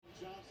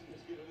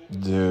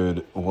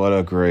Dude, what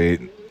a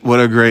great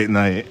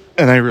night.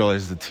 And I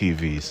realized the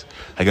TVs.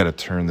 I got to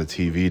turn the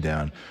TV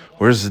down.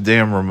 Where's the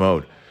damn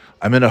remote?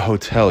 I'm in a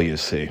hotel, you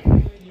see.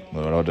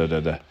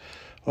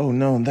 Oh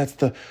no, that's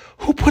the...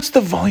 Who puts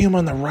the volume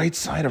on the right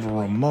side of a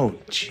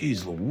remote?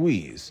 Jeez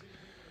Louise.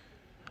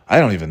 I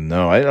don't even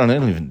know. I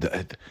don't even...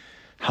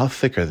 How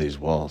thick are these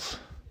walls?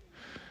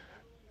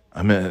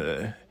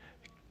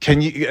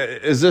 Can you...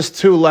 Is this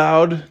too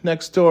loud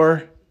next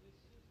door?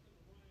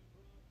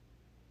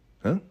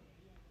 Huh?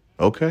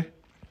 Okay.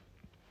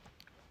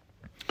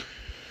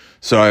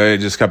 So I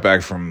just got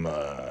back from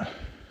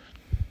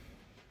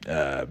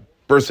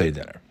birthday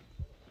dinner.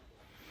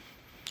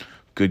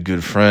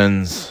 Good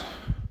friends.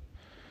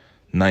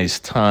 Nice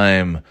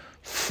time.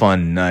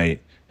 Fun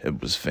night.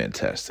 It was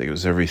fantastic. It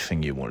was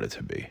everything you wanted it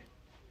to be.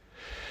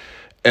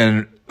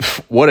 And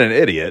what an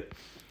idiot.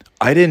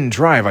 I didn't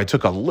drive. I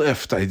took a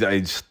Lyft.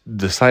 I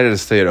decided to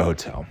stay at a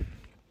hotel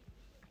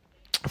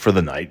for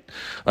the night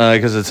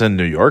because it's in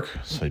New York.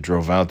 So I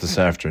drove out this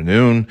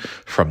afternoon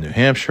from New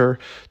Hampshire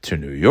to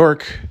New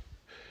York.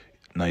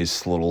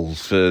 Nice little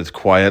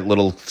quiet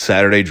little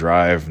Saturday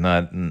drive.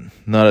 Not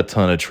a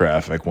ton of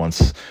traffic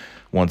once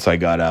I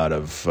got out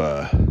of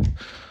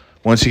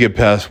once you get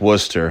past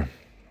Worcester.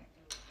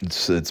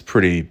 It's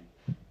pretty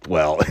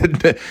well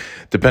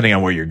depending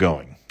on where you're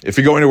going. If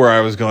you're going to where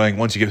I was going,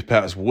 once you get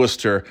past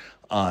Worcester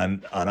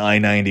on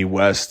I-90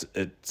 West,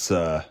 it's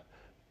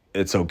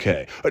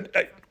okay.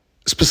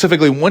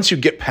 Specifically, once you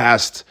get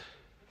past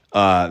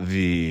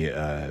the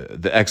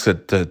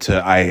exit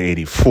to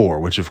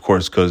I-84, which of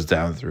course goes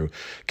down through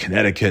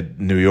Connecticut,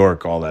 New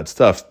York, all that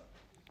stuff,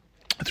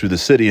 through the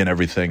city and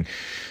everything,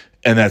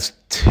 and that's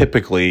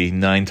typically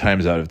 9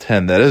 times out of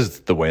 10, that is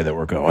the way that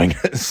we're going.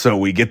 So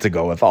we get to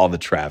go with all the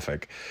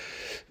traffic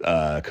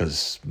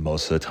because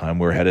most of the time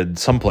we're headed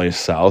someplace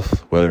south,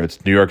 whether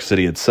it's New York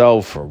City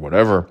itself or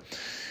whatever.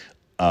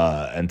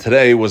 And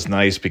today was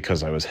nice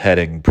because I was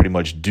heading pretty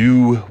much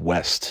due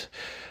west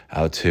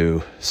out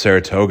to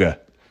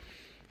Saratoga.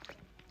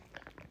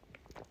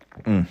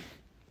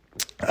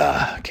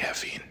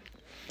 Caffeine.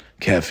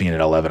 Caffeine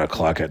at 11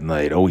 o'clock at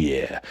night. Oh,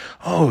 yeah.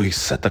 Oh, he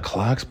set the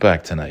clocks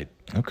back tonight.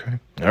 Okay.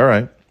 All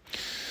right.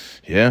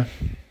 Yeah.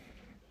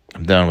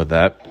 I'm down with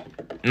that.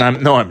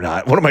 No, I'm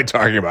not. What am I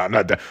talking about? I'm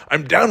not down.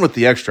 I'm down with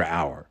the extra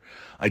hour.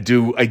 I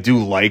do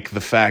like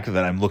the fact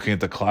that I'm looking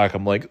at the clock.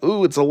 I'm like,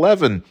 ooh, it's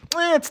 11.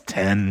 It's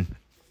 10.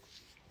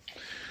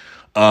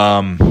 But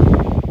I'm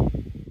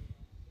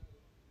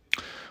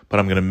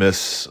going to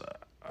miss...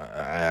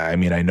 I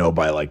mean, I know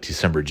by like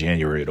December,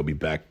 January, it'll be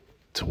back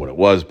to what it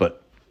was,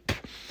 but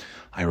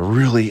I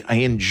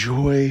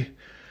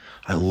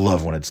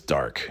love when it's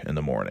dark in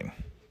the morning.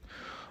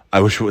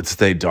 I wish it would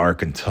stay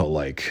dark until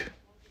like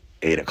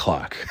 8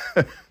 o'clock,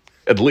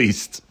 at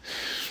least.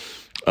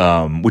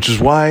 Which is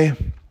why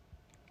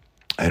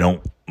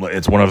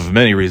it's one of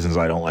many reasons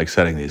I don't like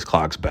setting these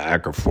clocks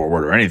back or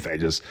forward or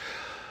anything.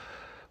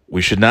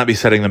 We should not be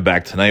setting them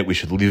back tonight. We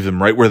should leave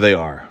them right where they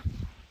are.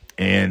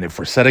 And if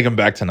we're setting them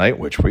back tonight,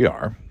 which we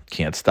are,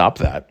 can't stop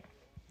that.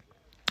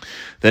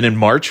 Then in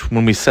March,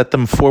 when we set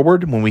them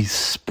forward, when we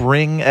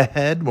spring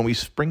ahead, when we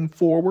spring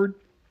forward,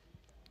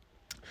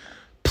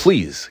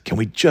 please, can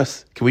we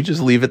just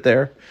leave it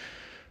there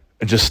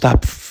and just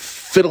stop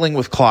fiddling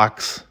with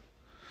clocks?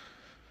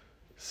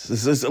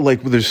 This is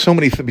like there's so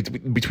many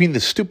between the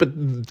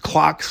stupid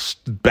clocks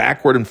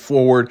backward and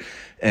forward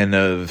and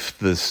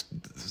this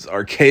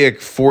archaic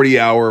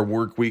 40-hour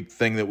work week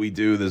thing that we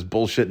do, this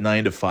bullshit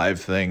 9 to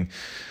 5 thing,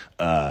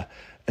 and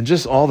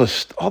just all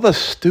the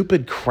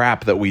stupid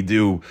crap that we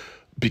do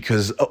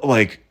because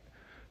like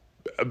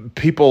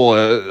people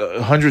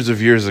hundreds of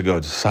years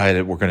ago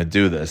decided we're going to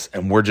do this,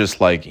 and we're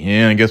just like,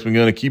 yeah, I guess we're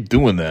going to keep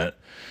doing that.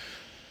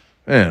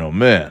 Man, oh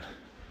man.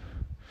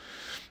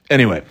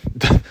 Anyway,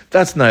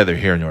 that's neither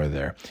here nor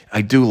there.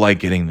 I do like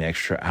getting the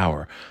extra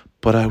hour,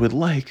 but I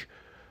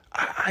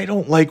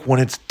don't like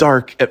when it's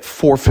dark at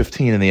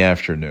 4:15 in the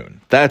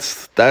afternoon.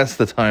 That's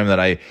the time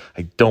that I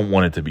don't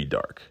want it to be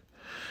dark.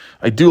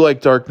 I do like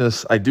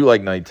darkness. I do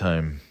like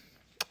nighttime.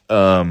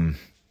 The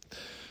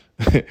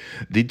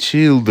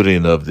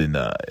children of the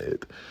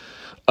night.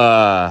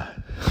 I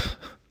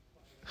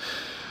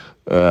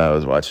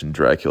was watching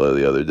Dracula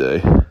the other day.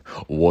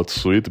 What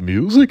sweet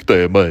music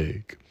they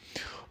make.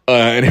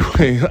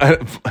 Anyway,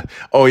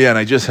 and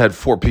I just had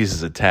 4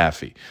 pieces of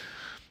taffy.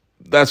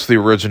 That's the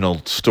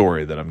original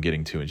story that I'm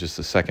getting to in just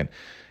a second.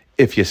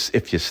 If you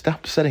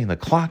stop setting the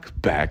clock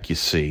back, you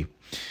see,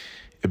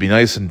 it'd be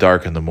nice and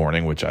dark in the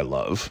morning, which I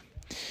love.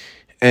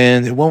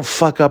 And it won't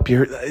fuck up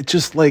it's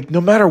just like,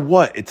 no matter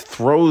what, it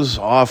throws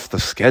off the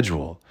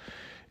schedule.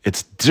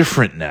 It's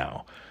different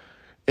now.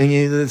 And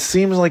it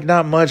seems like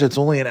not much. It's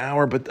only an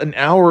hour, but an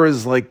hour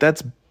is like,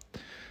 that's,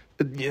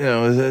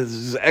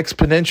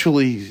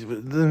 exponentially.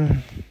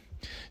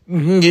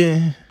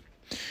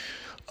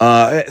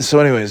 So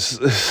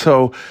anyways,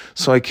 so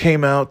I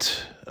came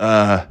out,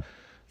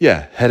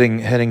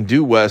 heading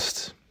due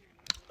west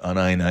on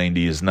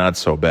I-90 is not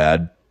so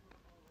bad.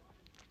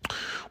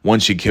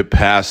 Once you get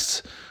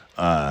past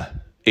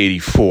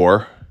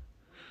 84,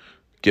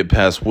 get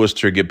past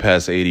Worcester, get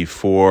past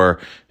 84,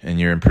 and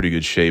you're in pretty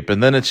good shape.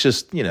 And then it's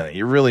just,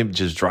 you're really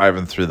just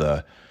driving through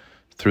the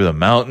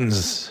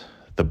mountains,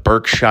 the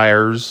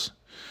Berkshires,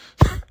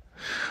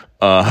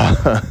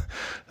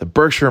 the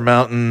Berkshire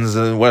Mountains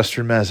in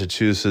western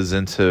Massachusetts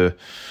into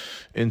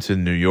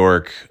New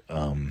York,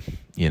 and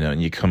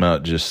you come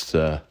out just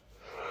at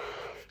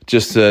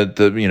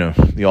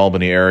the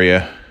Albany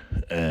area,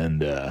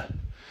 and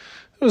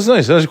it was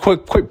nice. It was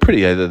quite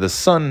pretty. The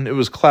sun, it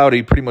was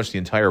cloudy pretty much the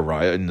entire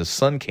ride, and the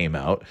sun came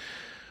out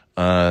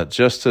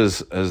just as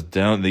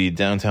the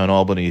downtown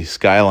Albany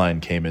skyline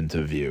came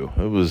into view.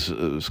 It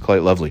was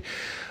quite lovely.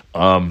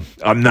 I'm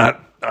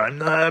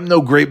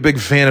no great big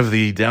fan of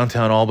the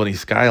downtown Albany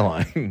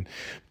skyline,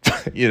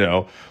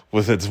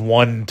 with its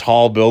one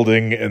tall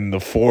building and the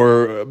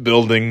four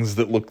buildings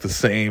that look the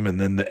same, and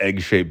then the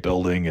egg-shaped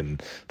building,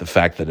 and the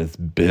fact that it's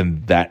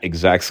been that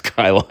exact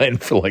skyline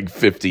for like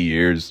 50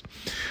 years.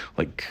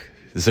 Like,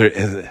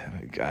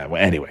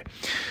 anyway,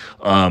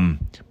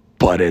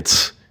 but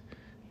it's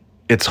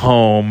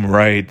home,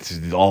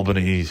 right?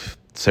 Albany,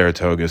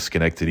 Saratoga,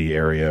 Schenectady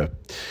area.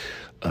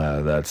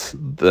 That's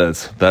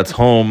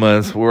home.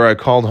 That's where I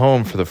called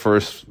home for the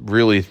first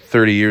really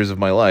 30 years of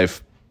my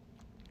life.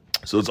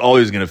 So it's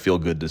always going to feel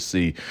good to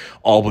see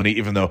Albany,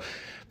 even though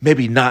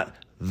maybe not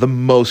the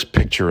most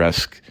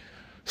picturesque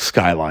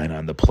skyline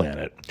on the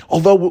planet.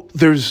 Although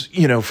there's,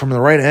 from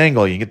the right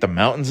angle, you get the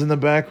mountains in the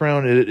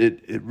background.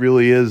 It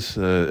really is.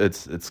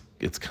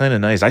 It's kind of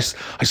nice. I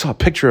saw a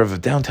picture of a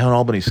downtown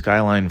Albany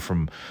skyline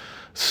from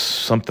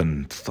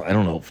something, I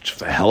don't know,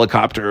 a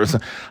helicopter or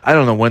something. I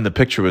don't know when the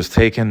picture was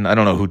taken. I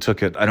don't know who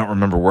took it. I don't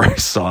remember where I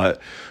saw it,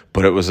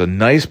 but it was a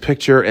nice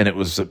picture, and it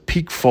was a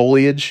peak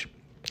foliage,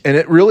 and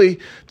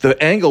the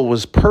angle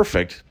was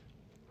perfect,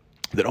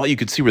 that all you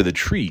could see were the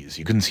trees.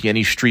 You couldn't see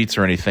any streets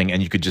or anything,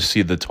 and you could just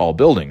see the tall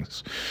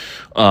buildings.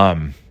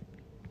 And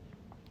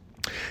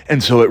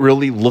so it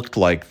really looked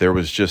like there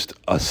was just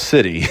a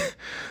city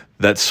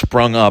that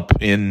sprung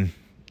up in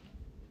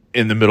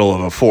the middle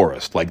of a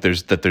forest. Like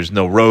there's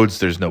no roads,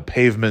 there's no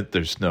pavement,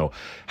 there's no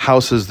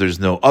houses, there's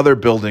no other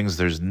buildings,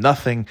 there's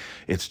nothing.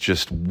 It's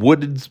just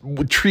wood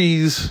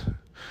trees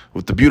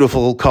with the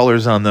beautiful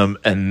colors on them,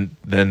 and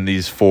then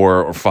these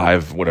 4 or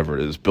 5, whatever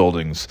it is,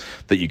 buildings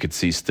that you could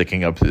see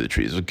sticking up through the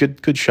trees. A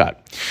good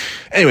shot.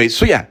 Anyway,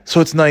 so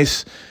it's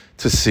nice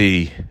to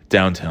see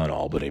downtown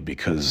Albany,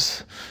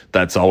 because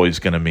that's always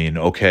going to mean,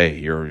 okay,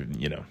 you're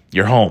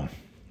home.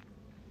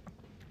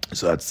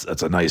 So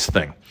that's a nice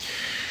thing.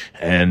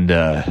 And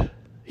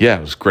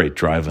it was great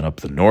driving up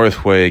the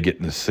Northway,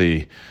 getting to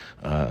see,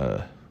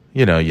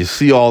 you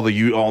see all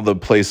the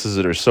places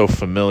that are so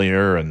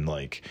familiar, and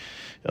like,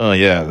 oh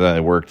yeah, I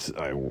worked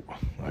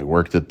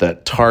at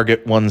that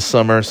Target one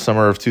summer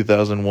of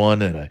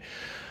 2001, and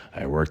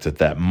I worked at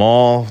that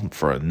mall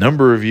for a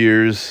number of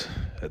years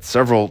at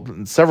several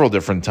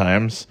different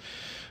times,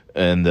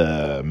 and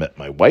met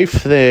my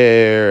wife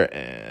there,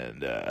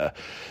 and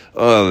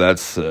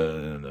that's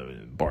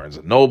Barnes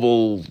and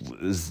Noble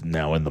is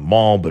now in the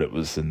mall, but it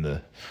was in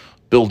the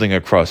building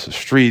across the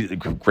street.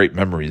 Great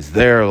memories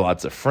there,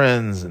 lots of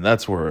friends, and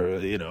that's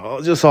where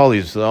just all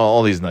these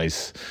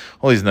nice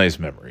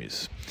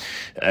memories.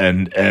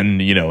 And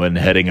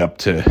heading up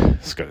to,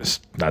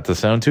 not to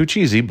sound too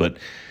cheesy, but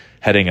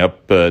heading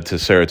up to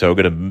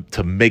Saratoga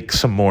to make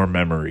some more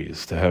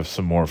memories, to have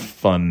some more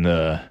fun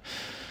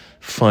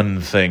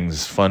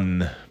things,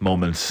 fun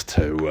moments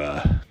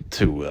to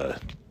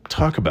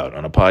talk about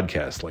on a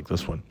podcast like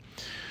this one.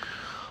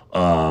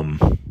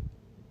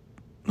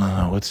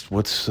 What's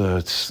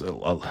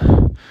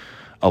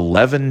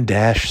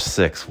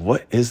 11-6?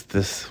 What is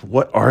this?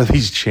 What are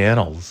these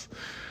channels?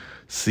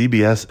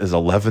 CBS is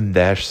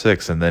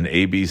 11-6, and then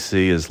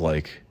ABC is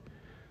like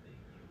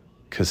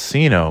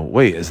Casino.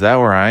 Wait, is that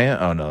where I am?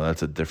 Oh no,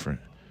 that's a different.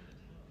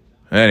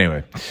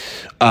 Anyway,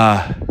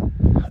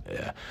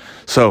 yeah.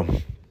 So,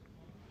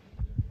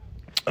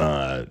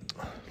 a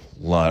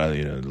lot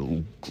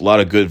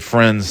of good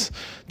friends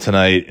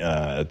tonight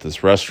at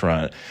this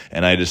restaurant,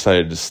 and I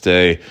decided to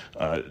stay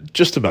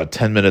just about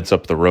 10 minutes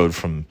up the road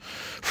from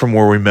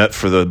where we met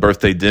for the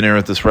birthday dinner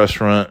at this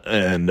restaurant,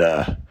 and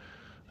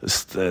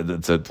it's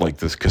at like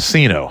this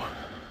casino.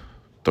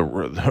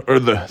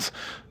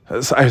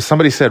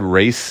 Somebody said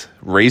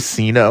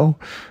Racino,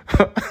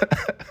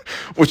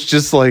 which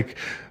just like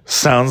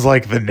sounds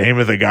like the name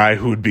of the guy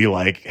who would be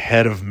like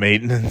head of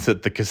maintenance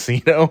at the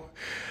casino.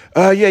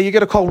 Yeah, you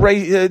got to call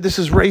Ray. This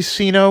is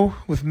Racino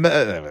with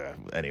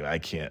anyway. I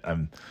can't.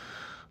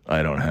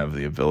 I don't have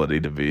the ability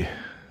to be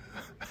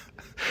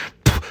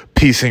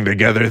piecing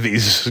together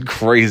these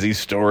crazy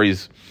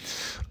stories.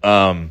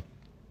 So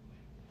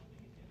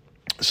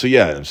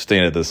yeah, I'm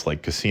staying at this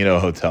like casino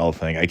hotel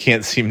thing. I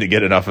can't seem to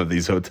get enough of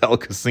these hotel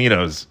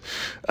casinos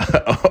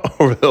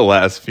over the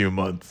last few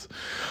months.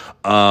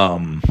 What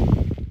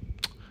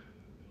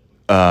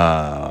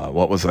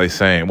was I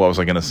saying? What was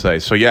I going to say?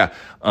 So yeah,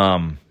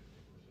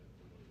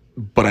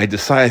 but I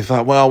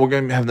thought, well, we're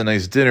going to have the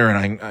nice dinner,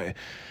 and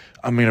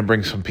I'm going to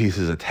bring some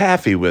pieces of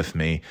taffy with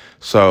me,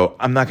 so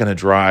I'm not going to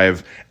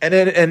drive.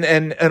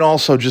 And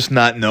also just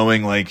not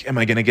knowing, like, am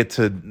I going to get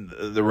to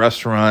the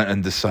restaurant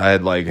and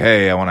decide, like,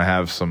 hey, I want to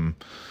have some,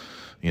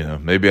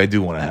 maybe I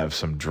do want to have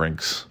some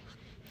drinks,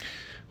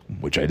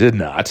 which I did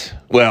not.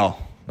 Well,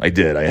 I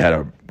did. I had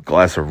a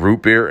glass of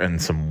root beer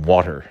and some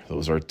water.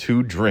 Those are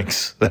 2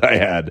 drinks that I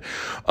had,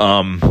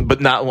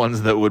 but not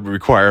ones that would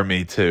require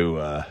me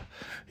to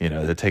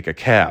take a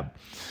cab.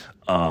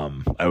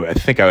 I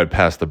think I would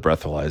pass the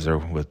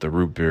breathalyzer with the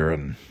root beer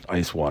and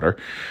ice water.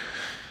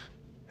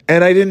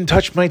 And I didn't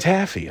touch my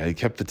taffy. I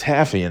kept the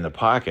taffy in the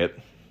pocket.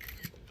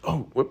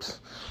 Oh, whoops.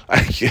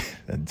 I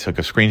took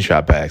a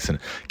screenshot by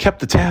accident.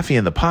 Kept the taffy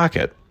in the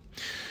pocket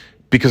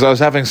because I was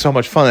having so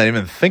much fun. I didn't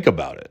even think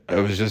about it. I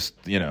was just,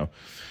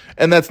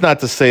 and that's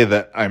not to say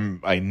that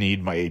I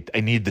need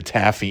the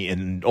taffy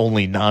in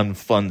only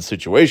non-fun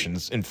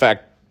situations. In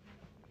fact,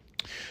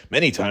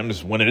 many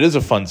times when it is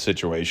a fun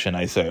situation,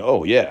 I say,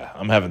 oh yeah,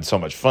 I'm having so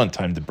much fun,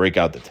 time to break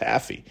out the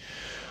taffy.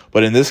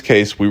 But in this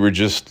case, we were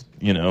just,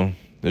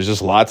 there's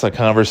just lots of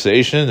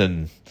conversation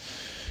and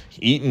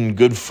eating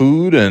good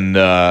food and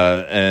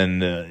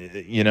having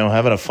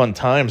a fun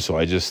time. So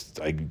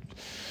and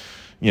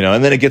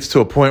then it gets to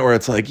a point where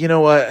it's like, you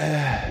know what?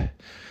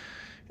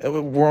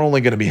 We're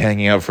only going to be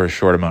hanging out for a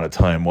short amount of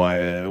time.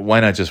 Why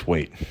not just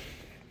wait?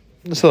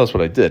 So that's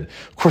what I did.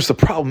 Of course, the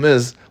problem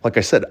is, like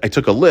I said, I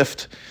took a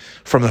Lyft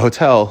from the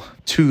hotel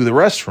to the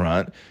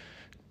restaurant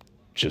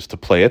just to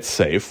play it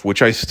safe,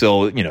 which I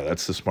still,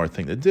 that's the smart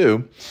thing to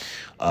do.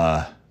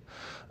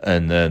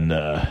 And then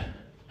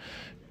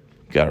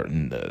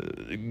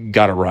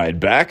got a ride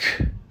back,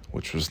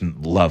 which was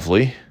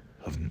lovely,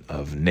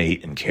 of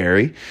Nate and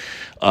Carrie.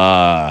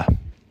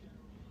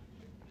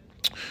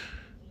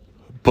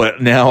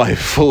 But now I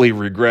fully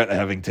regret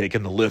having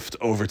taken the Lyft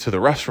over to the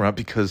restaurant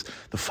because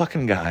the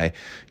fucking guy,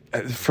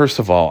 first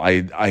of all,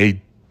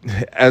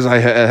 as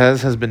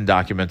has been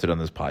documented on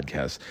this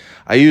podcast,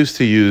 I used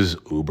to use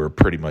Uber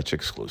pretty much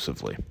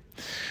exclusively.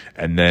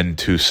 And then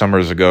 2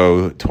 summers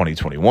ago,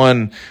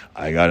 2021,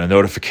 I got a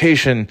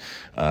notification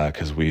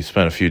because we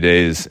spent a few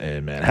days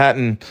in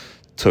Manhattan,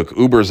 took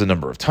Ubers a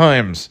number of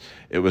times.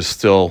 It was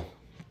still,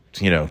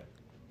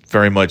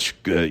 very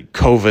much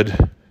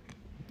COVID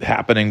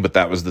happening, but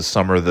that was the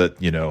summer that,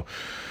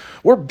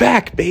 we're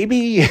back,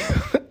 baby.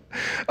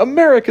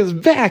 America's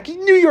back.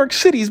 New York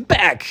City's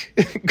back.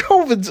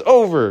 COVID's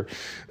over.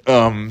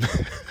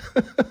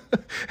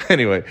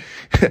 Anyway,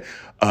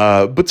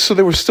 but so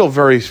they were still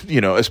very,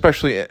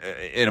 especially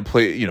in a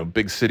place,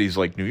 big cities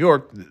like New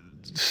York,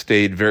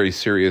 stayed very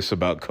serious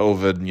about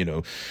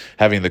COVID,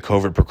 having the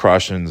COVID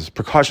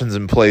precautions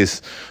in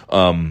place,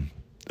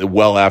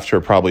 well after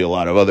probably a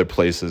lot of other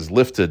places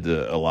lifted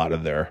a lot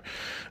of their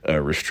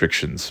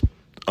restrictions,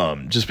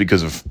 just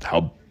because of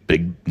how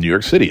big New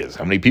York City is,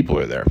 how many people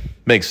are there.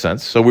 Makes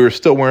sense. So we were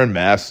still wearing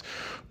masks.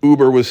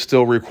 Uber was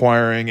still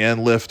requiring, and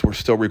Lyft were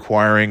still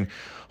requiring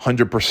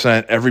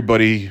 100%.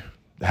 Everybody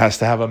has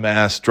to have a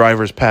mask.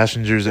 Drivers,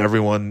 passengers,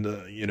 everyone,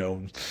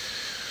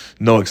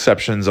 no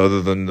exceptions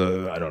other than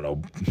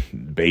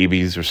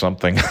babies or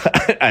something.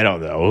 I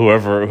don't know.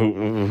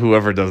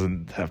 Whoever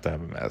doesn't have to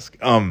have a mask.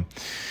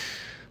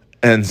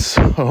 And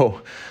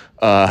so,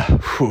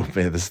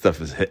 man, this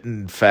stuff is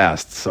hitting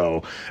fast.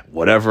 So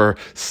whatever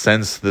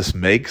sense this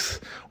makes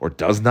or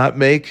does not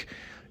make,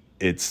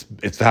 it's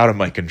out of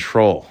my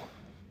control.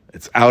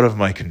 It's out of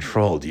my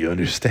control. Do you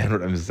understand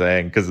what I'm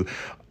saying? Because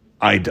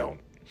I don't.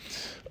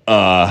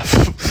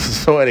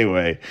 So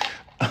anyway,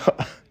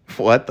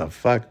 what the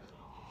fuck?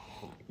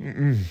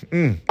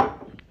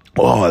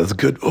 Oh, that's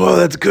good. Oh,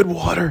 that's good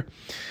water.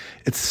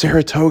 It's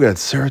Saratoga.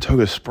 It's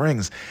Saratoga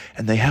Springs.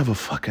 And they have a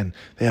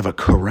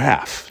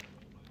carafe,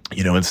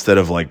 instead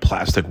of like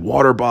plastic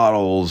water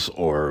bottles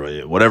or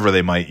whatever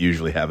they might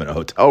usually have in a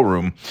hotel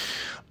room.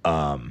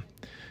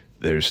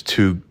 There's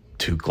two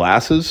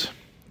glasses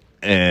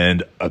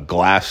and a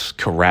glass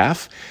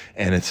carafe.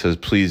 And it says,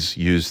 please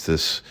use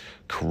this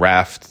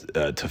carafe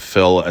to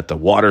fill at the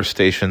water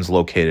stations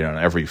located on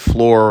every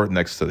floor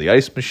next to the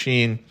ice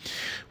machine,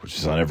 which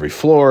is on every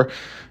floor.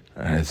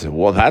 And I said,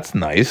 well, that's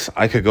nice.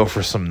 I could go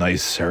for some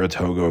nice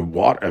Saratoga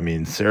water. I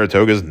mean,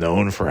 Saratoga is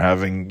known for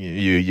having,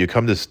 you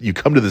come to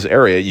this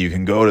area, you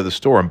can go to the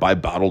store and buy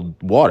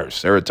bottled water,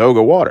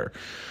 Saratoga water.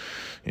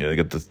 They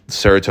get the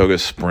Saratoga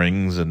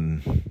Springs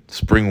and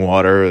spring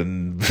water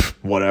and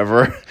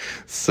whatever.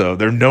 So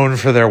they're known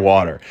for their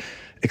water.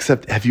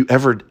 Except, have you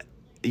ever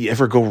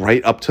go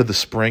right up to the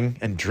spring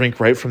and drink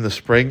right from the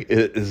spring?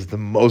 It is the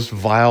most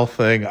vile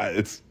thing.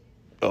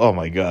 Oh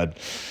my God.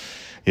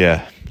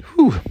 Yeah.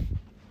 Whew.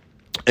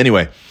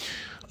 Anyway,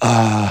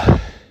 yeah,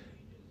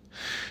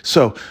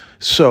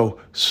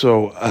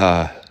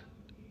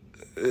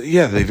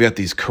 they've got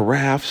these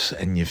carafes,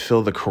 and you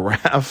fill the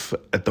carafe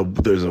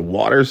there's a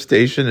water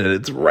station, and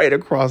it's right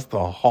across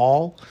the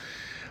hall.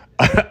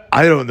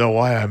 I don't know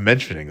why I'm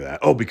mentioning that.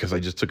 Oh, because I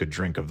just took a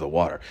drink of the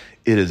water.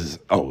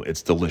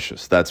 It's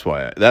delicious. That's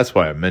why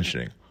I'm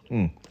mentioning.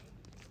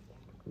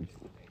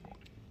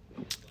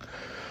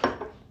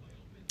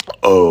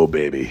 Oh,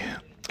 baby.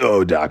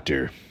 Oh,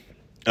 doctor.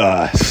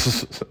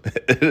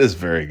 It is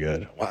very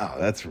good. Wow,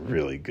 that's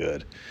really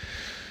good.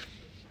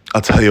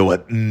 I'll tell you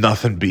what,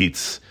 nothing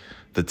beats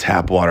the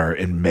tap water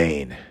in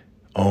Maine.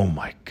 Oh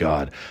my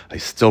God. I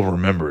still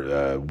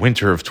remember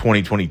winter of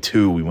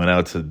 2022, we went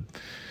out to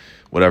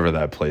whatever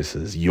that place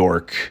is,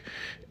 York,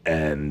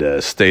 and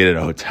stayed at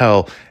a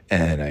hotel,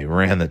 and I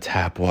ran the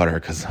tap water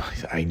because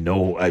I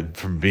know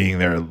from being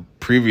there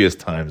previous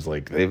times,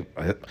 like I'm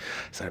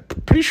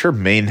pretty sure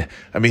Maine,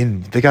 I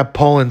mean, they got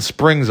Poland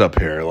Springs up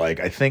here. Like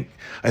I think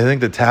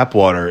the tap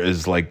water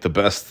is like the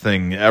best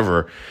thing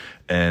ever,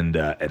 and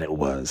it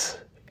was.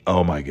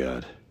 Oh my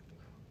God.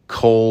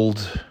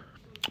 Cold,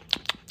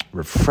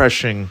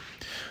 refreshing,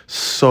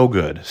 so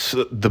good.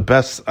 So the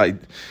best.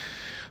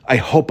 I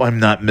hope I'm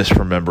not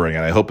misremembering it.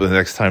 I hope the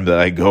next time that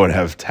I go and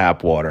have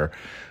tap water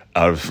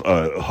out of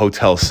a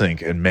hotel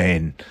sink in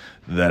Maine,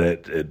 that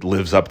it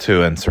lives up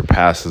to and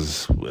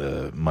surpasses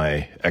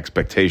my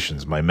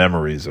expectations, my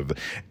memories of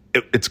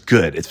it's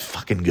good. It's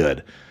fucking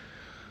good.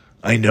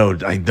 I know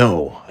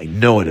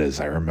it is.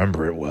 I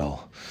remember it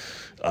well.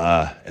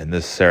 And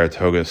this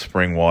Saratoga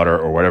spring water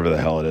or whatever the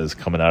hell it is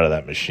coming out of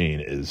that machine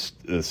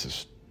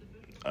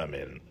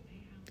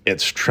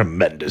it's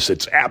tremendous.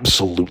 It's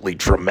absolutely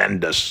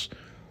tremendous.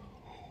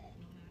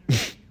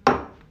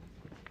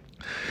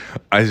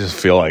 I just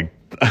feel like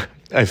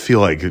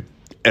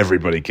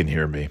everybody can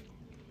hear me.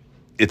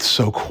 It's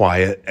so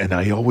quiet, and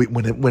I always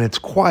when it's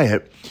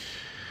quiet,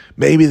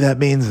 maybe that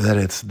means that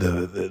it's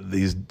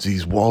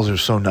these walls are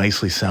so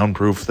nicely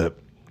soundproof that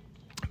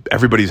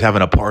everybody's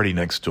having a party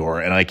next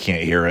door, and I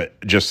can't hear it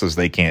just as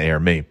they can't hear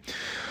me.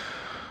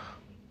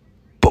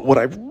 But what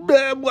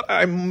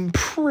I'm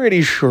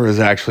pretty sure is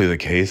actually the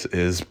case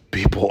is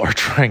people are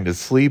trying to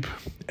sleep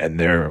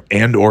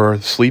or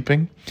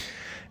sleeping,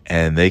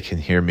 and they can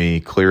hear me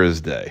clear as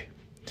day.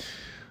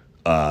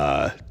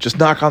 Just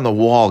knock on the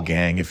wall,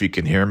 gang, if you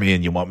can hear me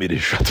and you want me to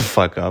shut the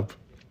fuck up.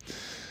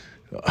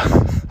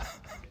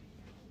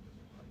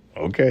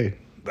 Okay,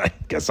 I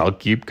guess I'll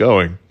keep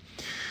going.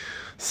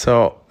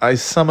 So I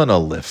summon a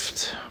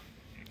lift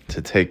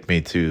to take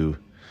me to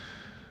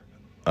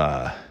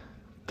the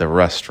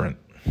restaurant.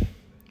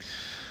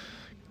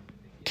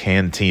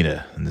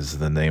 Cantina, and this is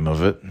the name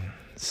of it.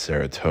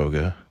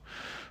 Saratoga,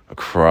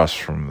 across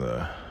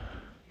from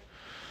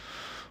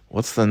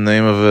what's the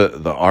name of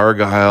it? The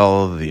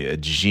Argyle, the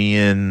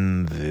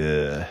Aegean,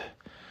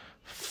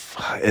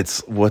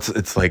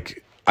 it's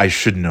like, I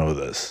should know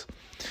this.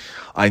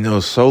 I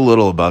know so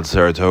little about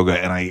Saratoga,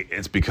 and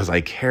it's because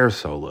I care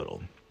so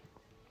little.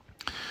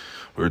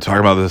 We were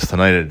talking about this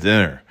tonight at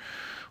dinner.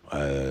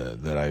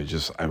 I've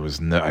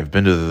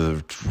been to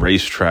the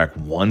racetrack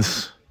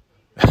once.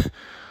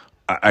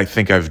 I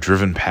think I've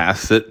driven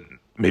past it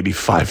maybe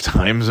 5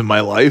 times in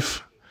my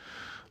life,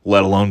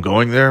 let alone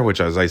going there,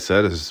 which, as I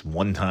said, is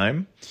one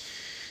time.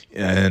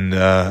 And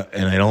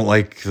I don't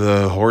like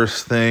the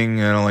horse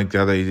thing. I don't like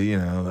that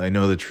I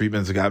know the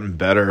treatments have gotten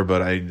better,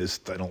 but I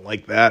don't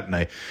like that.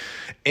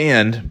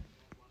 And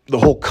the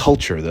whole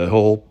culture, the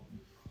whole,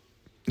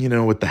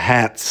 with the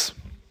hats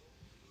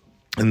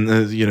and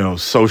the,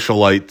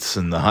 socialites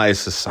and the high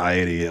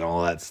society and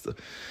all that stuff.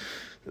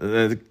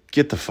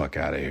 Get the fuck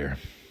out of here.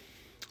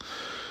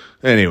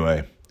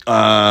 Anyway,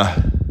 I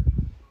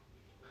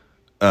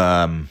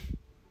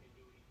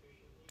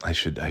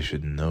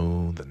should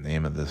know the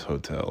name of this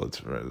hotel.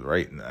 It's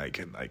right, and I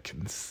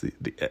can see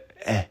the.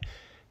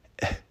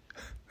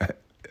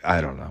 I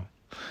don't know.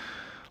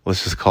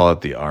 Let's just call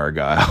it the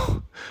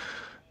Argyle.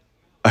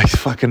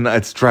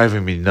 It's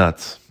driving me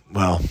nuts.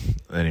 Well,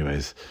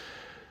 anyways,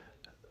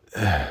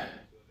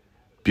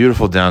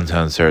 beautiful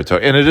downtown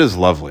Saratoga, and it is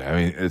lovely. I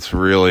mean, it's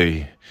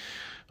really.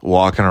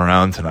 Walking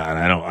around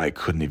tonight, I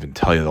couldn't even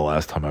tell you the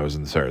last time I was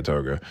in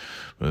Saratoga.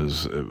 It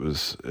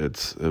was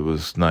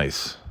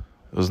nice.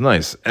 It was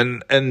nice,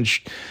 and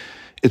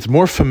it's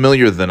more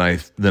familiar than I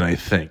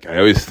think. I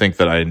always think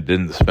that I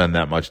didn't spend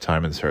that much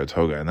time in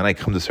Saratoga, and then I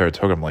come to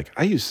Saratoga. I'm like,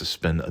 I used to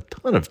spend a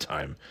ton of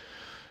time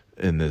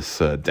in this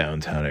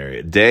downtown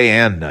area, day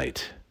and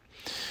night.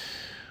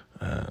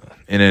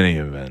 In any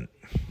event,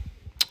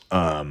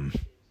 I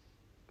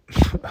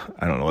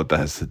don't know what that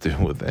has to do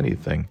with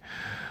anything.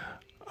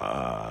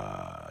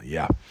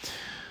 Yeah.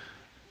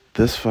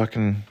 This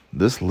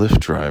Lyft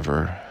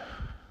driver,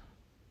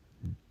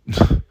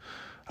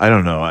 I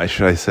don't know.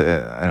 Should I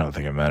say, I don't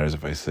think it matters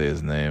if I say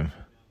his name.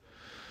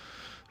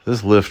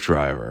 This Lyft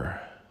driver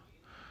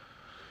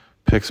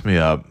picks me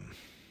up.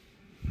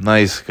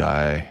 Nice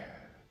guy.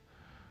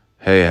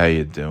 Hey, how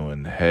you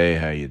doing? Hey,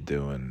 how you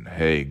doing?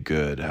 Hey,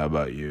 good. How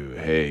about you?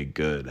 Hey,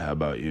 good. How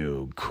about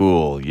you?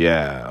 Cool.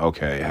 Yeah.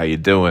 Okay. How you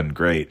doing?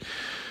 Great.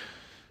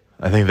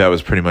 I think that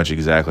was pretty much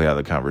exactly how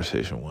the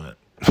conversation went.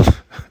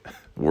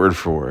 Word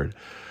for word.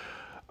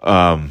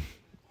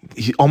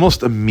 He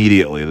almost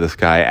immediately, this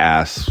guy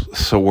asks,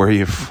 so where are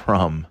you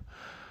from?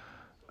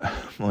 I'm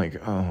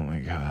like, oh my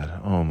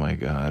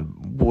God,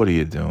 what are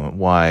you doing?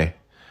 Why?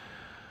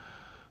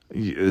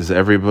 Is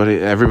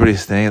everybody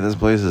staying at this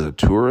place as a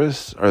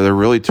tourist? Are there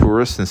really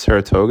tourists in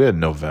Saratoga in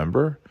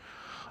November?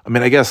 I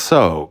mean, I guess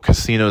so.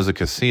 Casino's a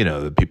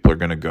casino that people are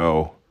going to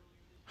go.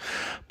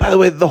 By the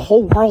way, the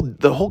whole world,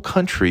 the whole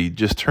country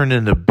just turned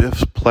into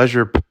Biff's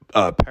pleasure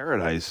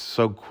paradise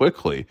so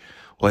quickly.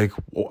 Like,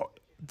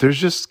 there's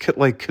just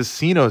like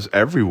casinos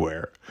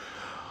everywhere.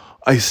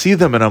 I see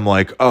them and I'm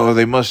like, oh,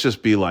 they must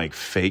just be like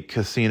fake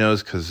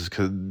casinos because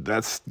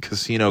that's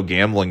casino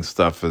gambling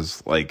stuff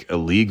is like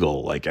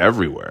illegal like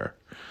everywhere.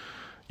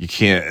 You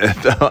can't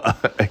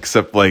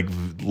except like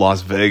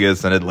Las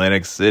Vegas and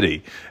Atlantic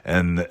City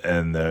and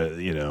the,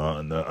 you know,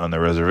 on the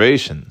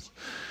reservations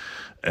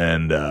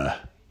and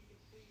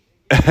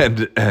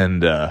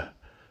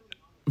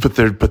but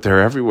they're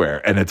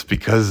everywhere, and it's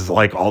because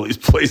like all these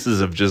places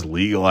have just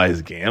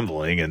legalized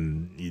gambling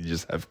and you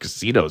just have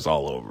casinos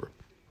all over.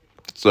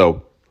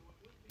 So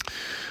it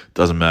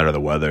doesn't matter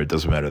the weather, it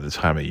doesn't matter the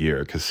time of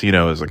year. A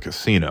casino is a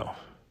casino.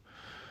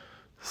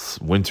 It's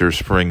winter,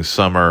 spring,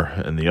 summer,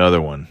 and the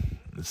other one.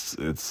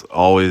 It's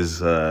always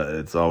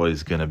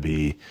going to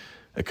be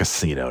a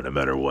casino no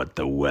matter what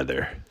the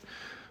weather.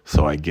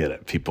 So I get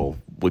it. People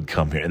would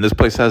come here, and this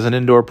place has an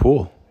indoor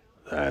pool.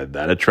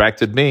 That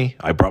attracted me.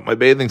 I brought my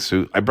bathing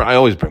suit. I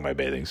always bring my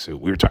bathing suit.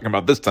 We were talking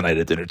about this tonight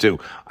at dinner too.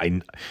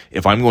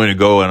 If I'm going to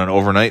go on an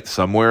overnight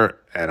somewhere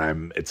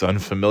and it's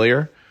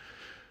unfamiliar,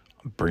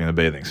 I'm bringing the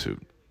bathing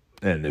suit.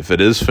 And if it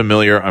is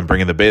familiar, I'm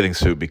bringing the bathing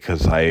suit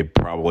because I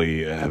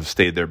probably have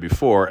stayed there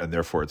before and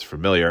therefore it's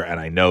familiar. And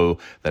I know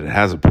that it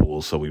has a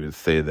pool, so we would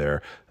stay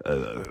there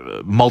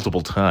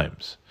multiple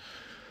times.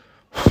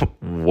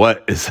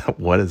 What is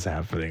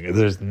happening?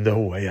 There's no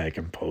way I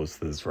can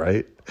post this,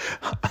 right?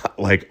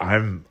 Like I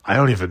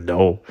don't even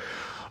know.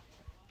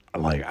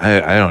 Like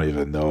I don't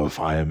even know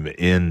if I'm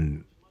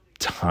in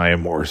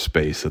time or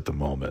space at the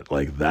moment.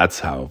 Like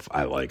that's how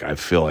I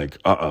feel like,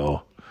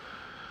 uh-oh.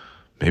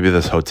 Maybe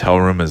this hotel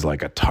room is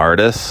like a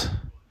TARDIS.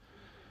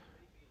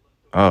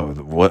 Oh,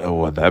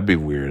 would that be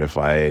weird if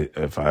I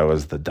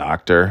was the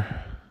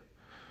doctor?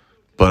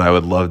 But I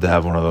would love to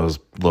have one of those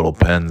little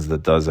pens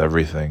that does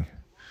everything.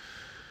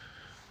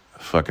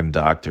 Fucking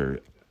doctor.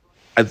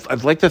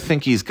 I'd like to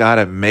think he's got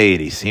it made.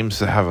 He seems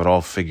to have it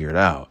all figured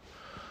out.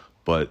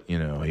 But, you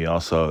know,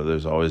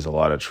 there's always a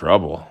lot of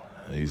trouble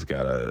he's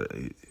got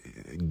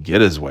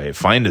to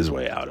find his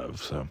way out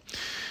of. So,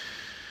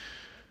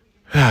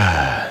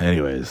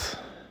 anyways.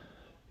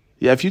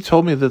 Yeah, if you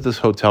told me that this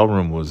hotel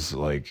room was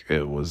like,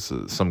 it was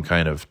some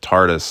kind of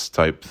TARDIS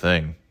type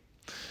thing,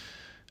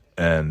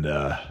 and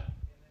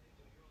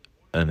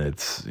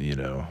it's, you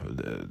know,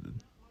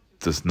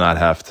 does not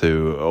have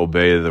to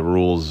obey the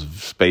rules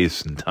of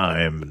space and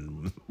time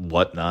and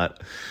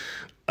whatnot,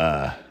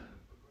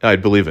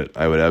 I'd believe it.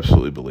 I would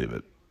absolutely believe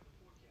it.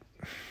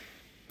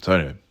 So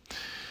anyway,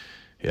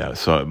 yeah.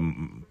 So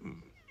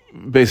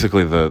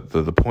basically,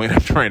 the point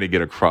I'm trying to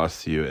get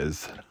across to you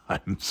is that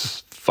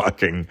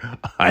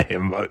I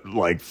am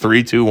like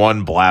 3, 2,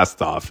 1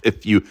 blast off.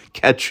 If you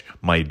catch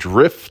my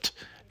drift,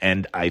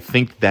 and I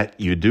think that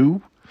you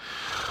do,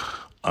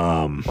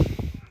 I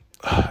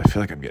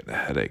feel like I'm getting a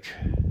headache,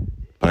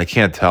 but I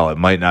can't tell. It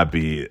might not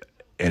be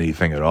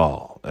anything at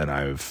all, and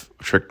I've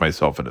tricked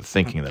myself into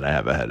thinking that I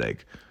have a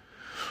headache.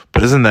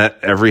 But isn't that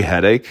every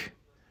headache?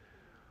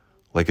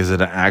 Like, is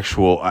it an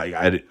actual?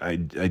 I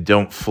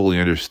don't fully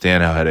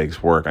understand how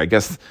headaches work. I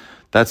guess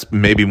that's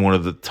maybe one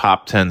of the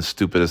top 10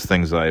 stupidest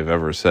things I've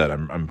ever said.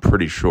 I'm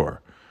pretty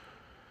sure.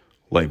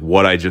 Like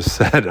what I just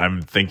said,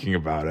 I'm thinking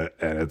about it,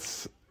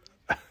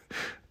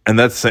 and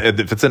that's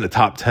if it's in the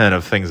top 10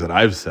 of things that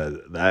I've said,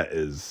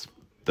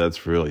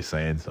 that's really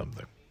saying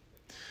something.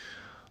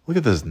 Look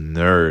at this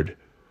nerd.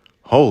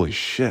 Holy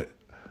shit.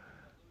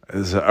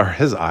 Are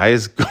his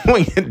eyes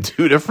going in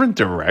 2 different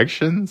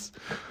directions?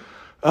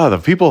 Oh, the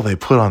people they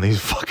put on these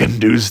fucking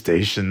news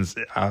stations,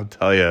 I'll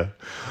tell you.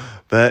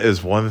 That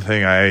is one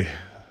thing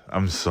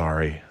I'm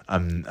sorry.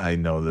 I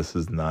know this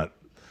is not,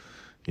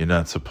 you're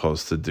not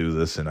supposed to do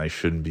this, and I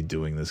shouldn't be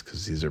doing this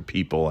because these are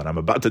people, and I'm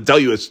about to tell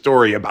you a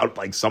story about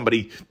like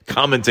somebody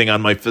commenting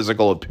on my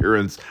physical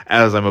appearance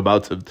as I'm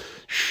about to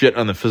shit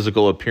on the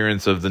physical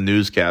appearance of the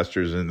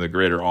newscasters in the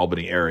greater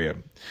Albany area.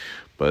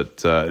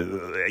 But,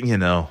 you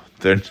know,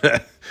 they're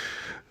not,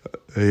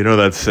 you know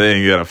that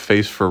saying, you got a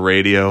face for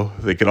radio?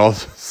 They can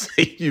also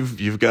say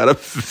you've got a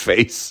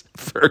face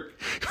for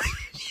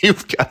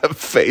you've got a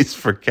face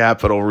for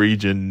Capital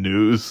Region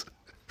News,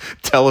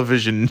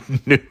 television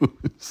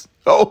news.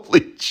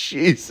 Holy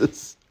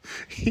Jesus.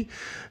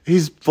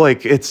 He's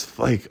like, it's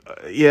like,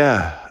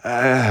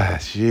 yeah,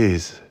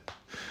 jeez.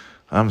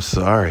 I'm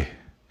sorry.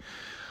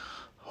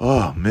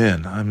 Oh,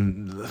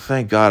 man,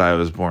 thank God I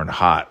was born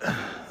hot.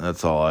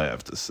 That's all I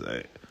have to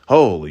say.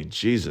 Holy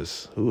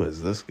Jesus. Who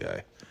is this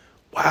guy?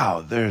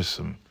 Wow, there's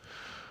some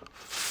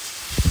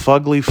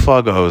fugly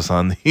fuggos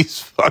on these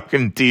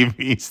fucking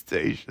TV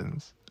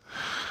stations.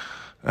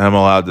 I'm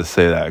allowed to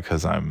say that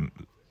because I'm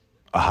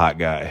a hot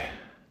guy.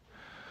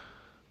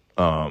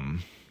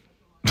 I'm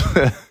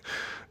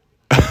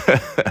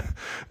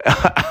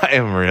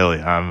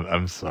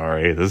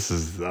sorry.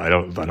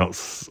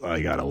 I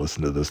gotta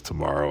listen to this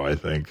tomorrow, I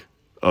think.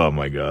 Oh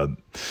my God.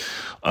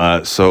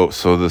 So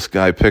this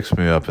guy picks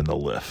me up in the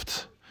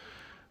lift,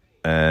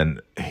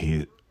 And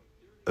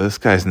this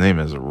guy's name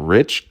is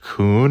Rich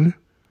Kuhn.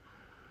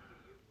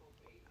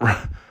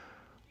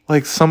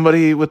 Like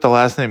somebody with the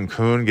last name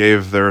Kuhn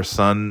gave their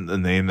son a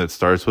name that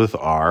starts with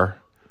R.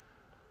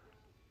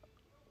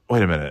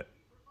 Wait a minute.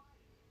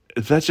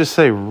 Did that just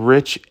say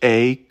Rich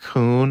A.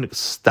 Kuhn?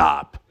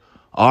 Stop.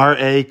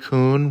 R.A.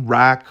 Kuhn?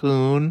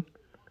 Raccoon?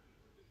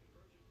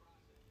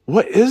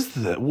 What is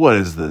this? What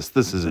is this?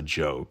 This is a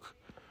joke.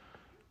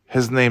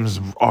 His name's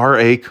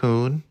R.A.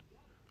 Kuhn?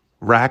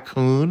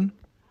 Raccoon?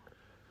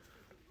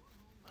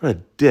 What a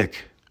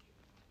dick.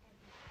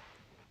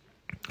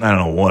 I don't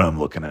know what I'm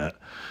looking at.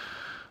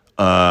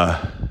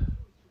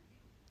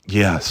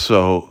 Yeah,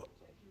 so...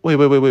 Wait.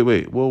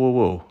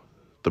 Whoa.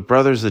 The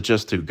brothers that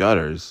just do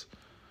gutters...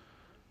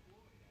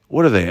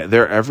 What are they?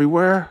 They're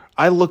everywhere?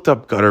 I looked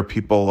up gutter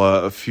people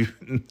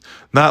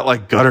not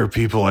like gutter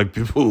people, like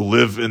people who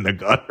live in the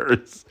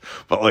gutters,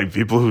 but like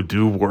people who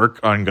do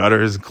work on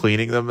gutters,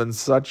 cleaning them and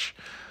such.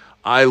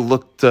 I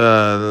looked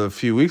a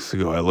few weeks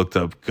ago, I looked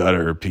up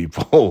gutter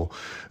people,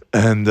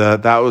 and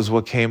that was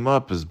what came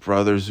up as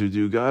brothers who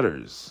do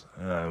gutters.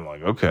 And I'm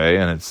like, okay,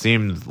 and it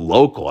seemed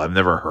local. I've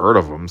never heard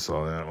of them,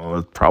 so well,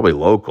 it's probably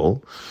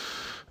local.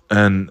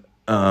 And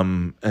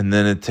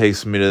then it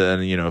takes me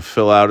to,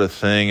 fill out a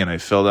thing, and I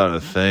filled out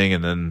a thing,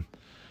 and then,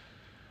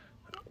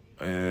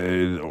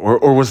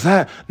 or was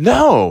that,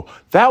 no,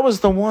 that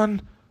was the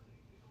one,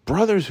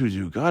 brothers who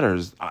do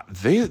gutters,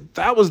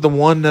 that was the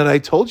one that I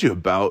told you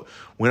about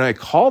when I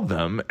called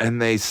them,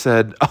 and they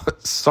said, oh,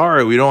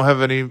 sorry, we don't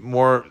have any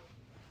more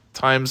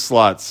time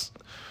slots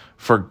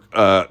for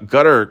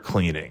gutter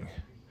cleaning.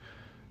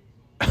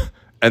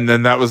 And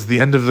then that was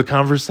the end of the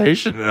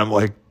conversation, and I'm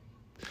like,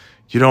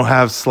 you don't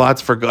have slots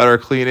for gutter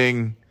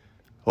cleaning,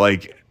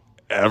 like,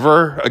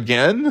 ever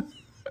again?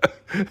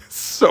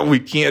 So we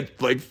can't,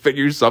 like,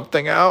 figure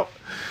something out?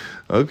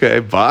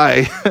 Okay,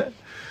 bye.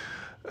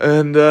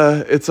 And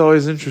it's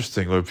always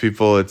interesting when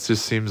people, it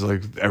just seems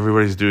like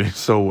everybody's doing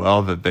so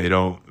well that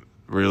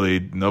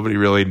nobody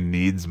really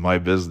needs my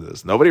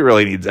business. Nobody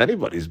really needs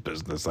anybody's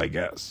business, I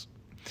guess.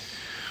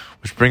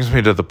 Which brings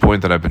me to the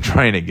point that I've been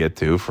trying to get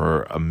to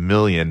for a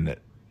million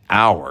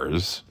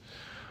hours.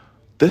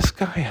 This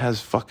guy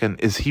has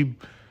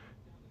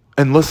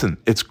and listen,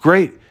 it's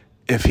great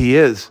if he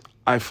is.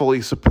 I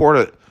fully support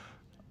it.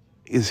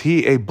 Is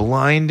he a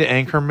blind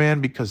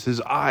anchorman? Because his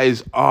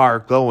eyes are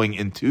going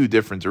in two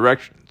different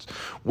directions.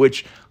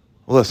 Which,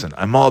 listen,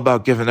 I'm all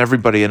about giving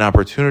everybody an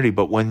opportunity,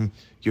 but when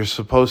you're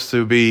supposed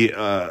to be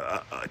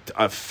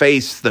a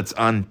face that's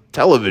on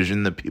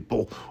television that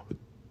people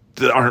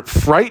that aren't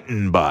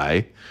frightened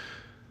by,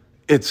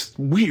 it's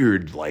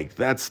weird. Like,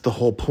 that's the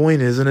whole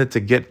point, isn't it? To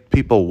get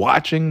people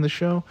watching the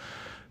show?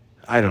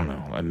 I don't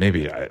know.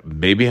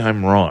 Maybe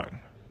I'm wrong.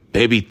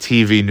 Maybe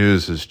TV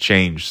news has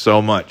changed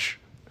so much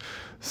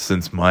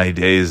since my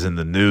days in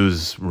the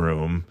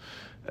newsroom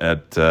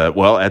at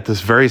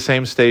this very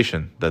same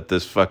station that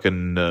this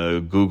fucking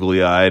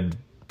googly-eyed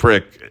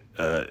prick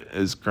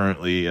is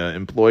currently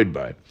employed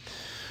by.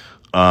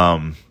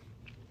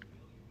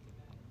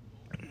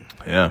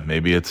 Yeah,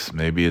 maybe it's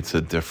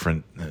a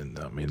different.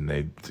 I mean,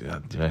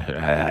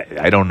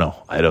 I don't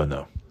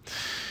know.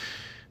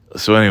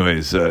 So,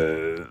 anyways,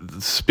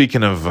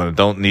 speaking of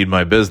don't need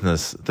my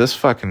business, this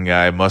fucking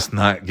guy must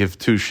not give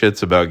two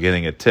shits about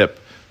getting a tip.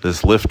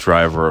 This Lyft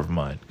driver of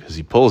mine, because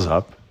he pulls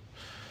up.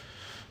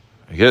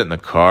 I get in the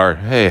car.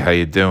 Hey, how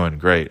you doing?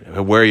 Great.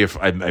 Where are you?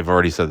 I've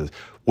already said this.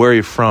 Where are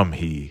you from?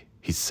 He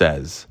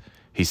says.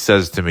 He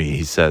says to me.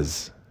 He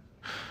says.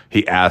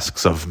 He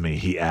asks of me.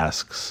 He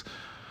asks.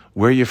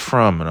 Where are you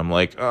from? And I'm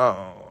like,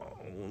 oh,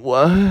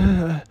 what?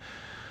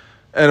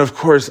 And of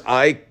course,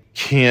 I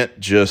can't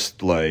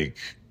just lie.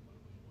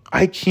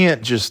 I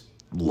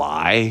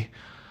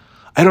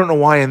don't know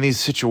why in these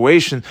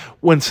situations,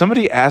 when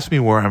somebody asks me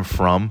where I'm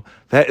from,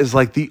 that is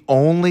like the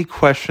only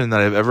question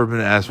that I've ever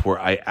been asked where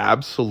I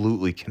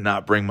absolutely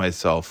cannot bring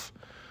myself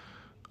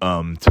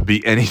to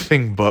be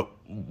anything but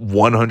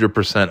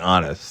 100%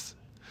 honest.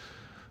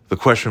 The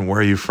question, where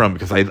are you from?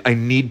 Because I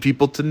need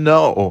people to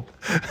know.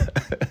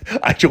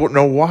 I don't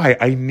know why.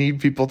 I need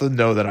people to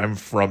know that I'm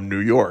from New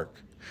York.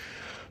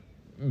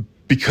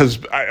 Because,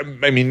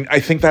 I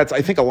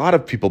think a lot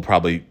of people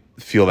probably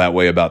feel that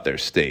way about their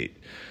state.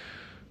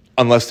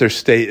 Unless their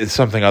state is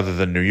something other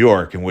than New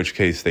York, in which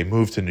case they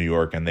move to New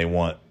York and they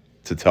want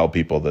to tell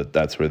people that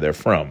that's where they're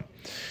from.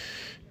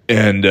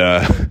 And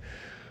I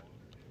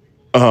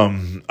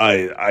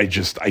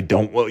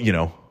don't,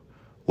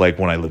 like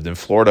when I lived in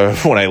Florida,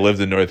 when I lived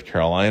in North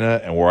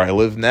Carolina, and where I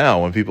live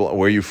now, when people,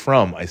 where are you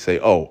from? I say,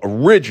 oh,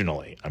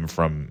 originally I'm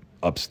from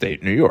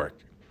upstate New York.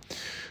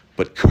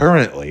 But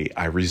currently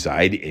I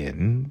reside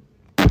in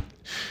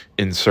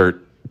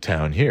insert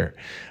town here.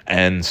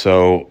 And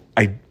so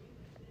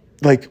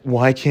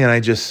why can't I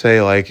just say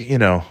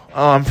oh,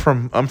 I'm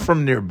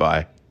from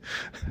nearby.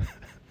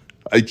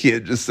 I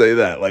can't just say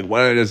that. Like,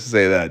 why don't I just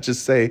say that?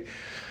 Just say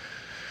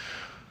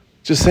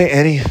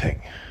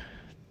anything.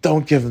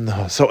 Don't give them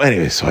the... So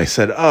anyway, so I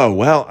said, oh,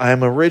 well,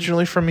 I'm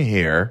originally from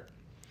here.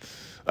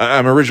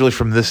 I'm originally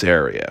from this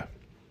area.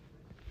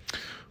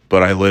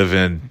 but I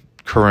live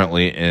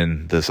currently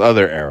in this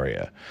other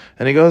area.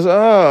 And he goes,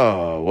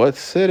 oh, what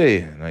city?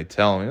 And I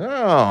tell him, oh,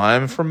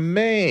 I'm from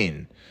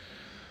Maine.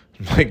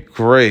 I'm like,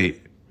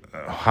 great.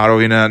 How do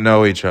we not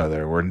know each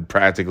other? We're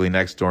practically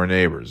next door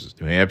neighbors.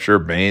 New Hampshire,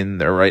 Maine,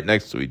 they're right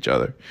next to each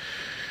other.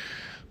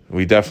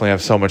 We definitely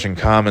have so much in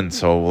common,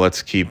 so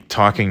let's keep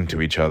talking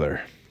to each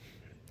other.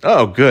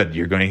 Oh, good.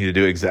 You're going to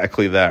do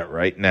exactly that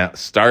right now,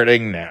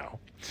 starting now.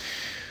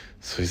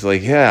 So he's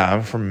like, yeah,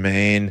 I'm from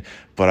Maine,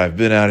 but I've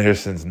been out here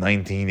since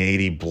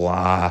 1980,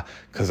 blah,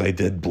 because I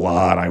did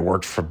blah, and I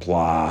worked for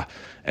blah,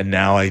 and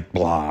now I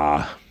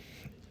blah.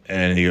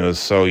 And he goes,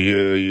 so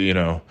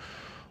you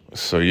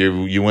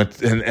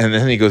went, and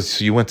then he goes,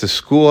 so you went to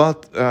school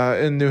out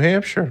in New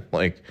Hampshire?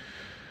 Like,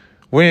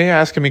 why are you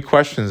asking me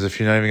questions if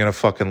you're not even going to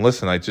fucking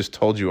listen? I just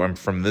told you I'm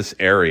from this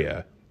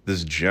area,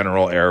 this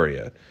general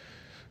area.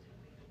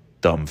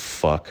 Dumb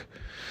fuck.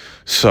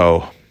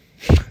 So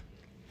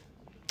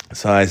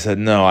I said,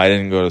 no, I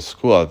didn't go to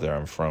school out there.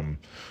 I'm from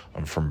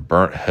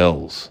Burnt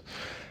Hills.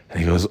 And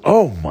he goes,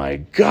 oh my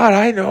God,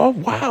 I know.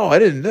 Wow, I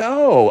didn't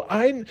know.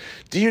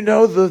 Do you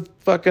know the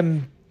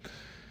fucking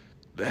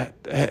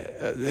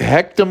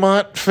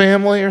Hectamont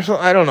family or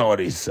something? I don't know what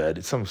he said.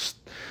 It's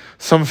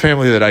some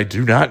family that I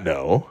do not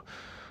know.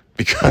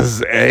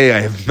 Because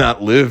I have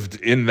not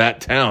lived in that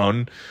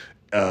town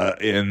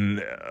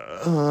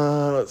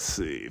let's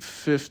see,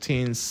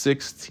 15,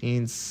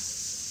 16,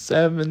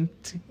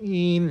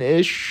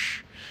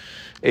 17-ish,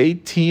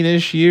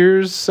 18-ish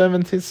years,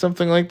 17,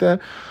 something like that.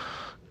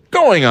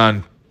 Going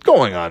on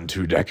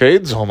 2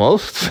 decades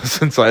almost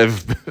since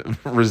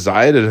I've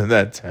resided in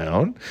that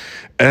town,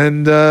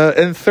 and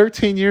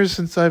 13 years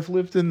since I've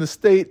lived in the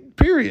state,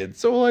 period.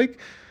 So like,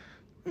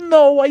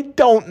 no, I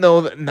don't know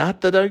that.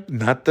 Not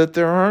that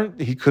there aren't.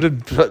 He could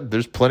have.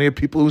 There's plenty of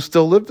people who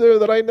still live there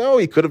that I know.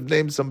 He could have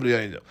named somebody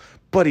I know,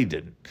 but he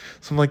didn't.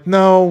 So I'm like,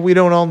 no, we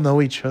don't all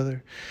know each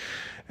other.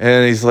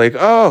 And he's like,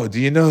 oh,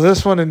 do you know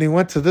this one? And he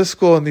went to this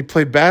school and he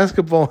played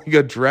basketball. He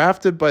got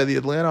drafted by the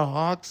Atlanta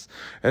Hawks,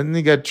 and then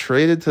he got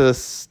traded to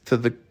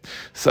the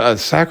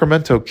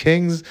Sacramento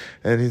Kings,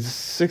 and he's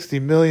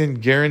 $60 million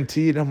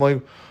guaranteed. I'm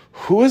like,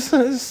 who is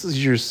this?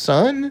 Is your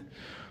son?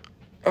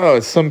 Oh,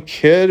 it's some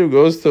kid who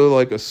goes to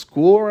like a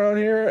school around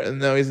here, and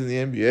now he's in the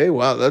NBA.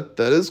 Wow, that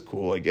is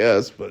cool, I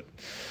guess, but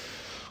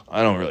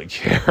I don't really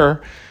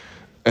care.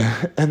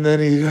 And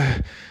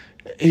then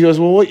he goes,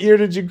 well, what year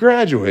did you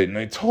graduate? And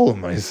I told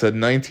him, I said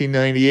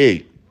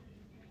 1998.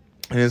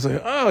 And he's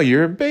like, oh,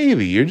 you're a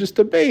baby. You're just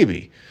a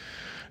baby.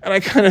 And I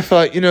kind of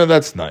thought,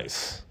 that's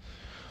nice.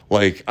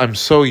 Like, I'm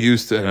so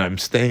used to, and I'm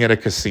staying at a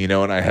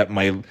casino, and I have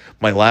my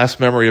last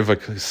memory of a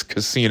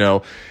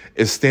casino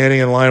is standing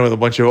in line with a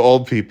bunch of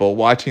old people,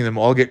 watching them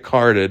all get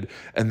carded,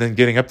 and then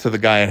getting up to the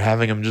guy and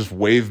having him just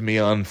wave me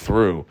on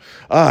through.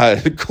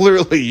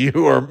 Clearly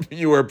you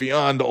are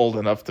beyond old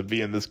enough to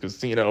be in this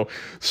casino.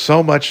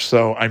 So much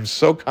so, I'm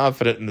so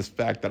confident in this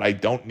fact that I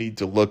don't need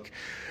to look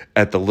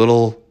at the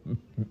little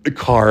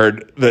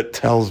card that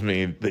tells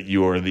me that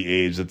you are the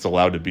age that's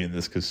allowed to be in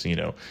this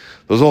casino.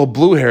 Those old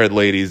blue-haired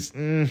ladies,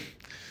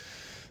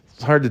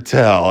 it's hard to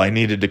tell. I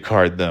needed to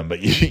card them.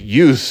 But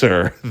you,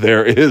 sir,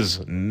 there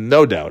is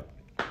no doubt.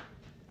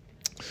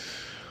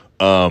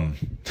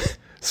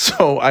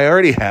 So I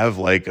already have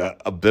like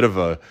a bit of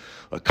a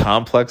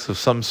complex of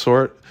some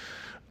sort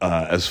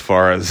as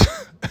far as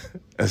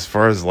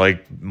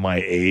like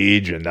my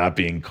age and not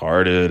being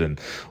carded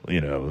and,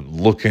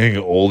 looking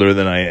older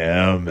than I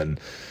am and,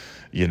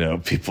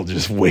 people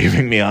just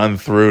waving me on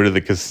through to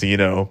the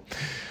casino.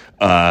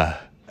 And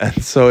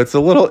so it's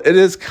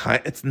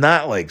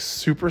not like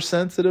super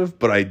sensitive,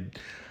 but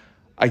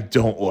I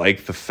don't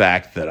like the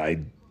fact that I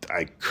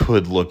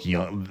could look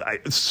young.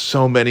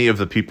 So many of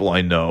the people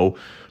I know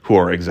who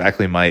are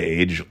exactly my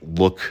age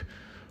look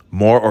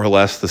more or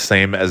less the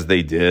same as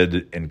they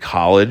did in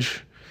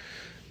college.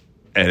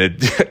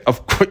 And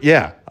of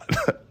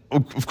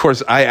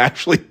course, I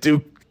actually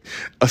do.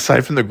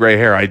 Aside from the gray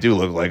hair, I do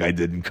look like I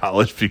did in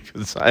college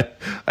because I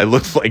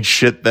looked like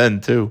shit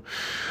then too.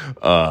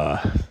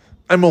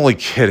 I'm only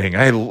kidding.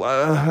 I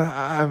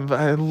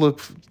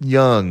look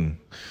young.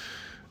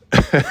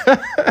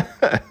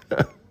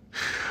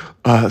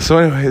 So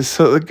anyway,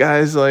 so the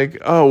guy's like,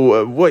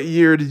 oh, what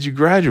year did you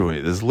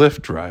graduate? This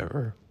Lyft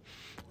driver.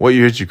 What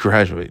year did you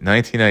graduate?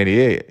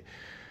 1998.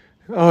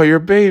 Oh, you're a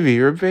baby.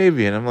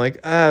 And I'm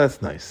like,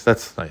 that's nice.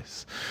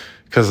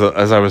 Because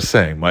as I was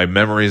saying, my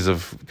memories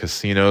of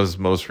casinos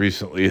most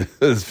recently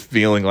is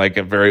feeling like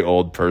a very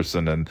old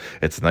person, and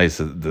it's nice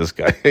that this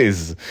guy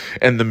is,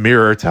 and the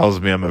mirror tells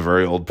me I'm a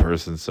very old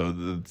person, so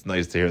it's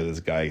nice to hear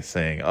this guy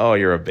saying, oh,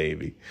 you're a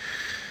baby.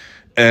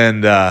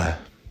 And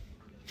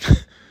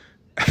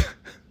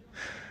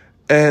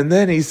and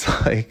then he's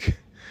like,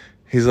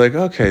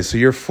 okay, so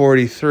you're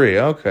 43.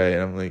 Okay.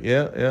 And I'm like,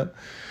 yeah. And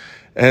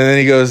then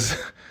he goes,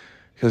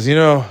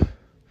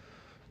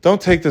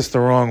 don't take this the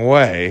wrong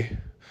way.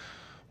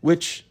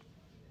 Which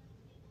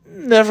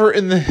never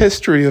in the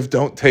history of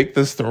don't take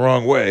this the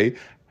wrong way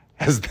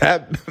has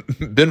that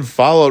been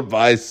followed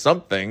by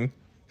something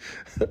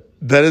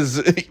that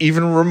is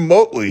even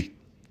remotely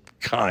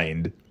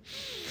kind.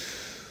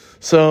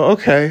 So,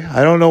 okay,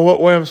 I don't know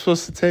what way I'm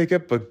supposed to take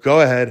it, but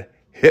go ahead,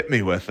 hit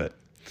me with it.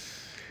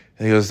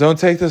 And he goes, don't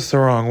take this the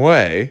wrong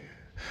way,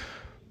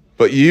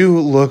 but you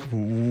look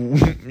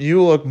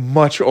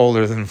much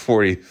older than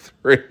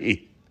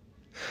 43.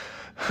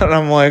 And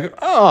I'm like,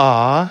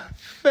 ah,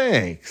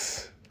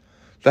 thanks.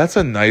 That's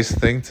a nice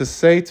thing to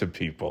say to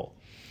people.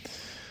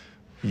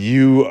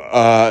 You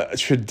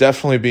should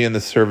definitely be in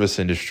the service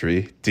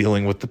industry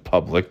dealing with the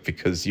public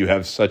because you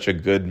have such a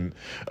good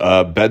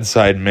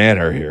bedside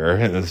manner here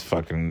in this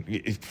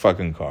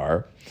fucking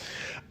car.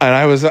 And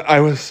I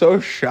was so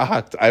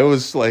shocked. I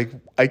was like,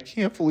 I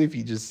can't believe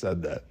he just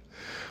said that.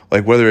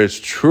 Like, whether it's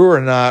true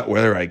or not,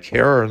 whether I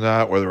care or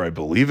not, whether I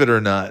believe it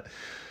or not,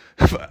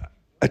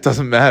 it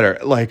doesn't matter.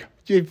 Like,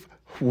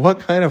 what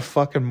kind of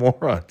fucking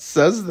moron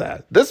says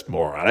that? This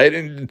moron. They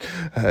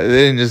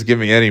didn't just give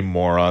me any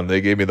moron.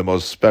 They gave me the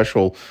most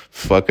special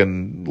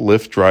fucking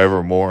Lyft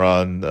driver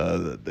moron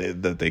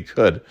that they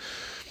could.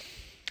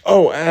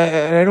 Oh,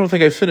 and I don't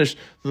think I finished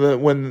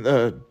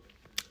the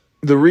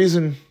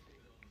reason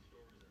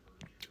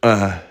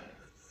that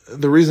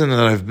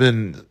I've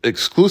been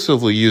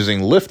exclusively using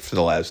Lyft for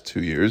the last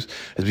 2 years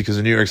is because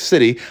in New York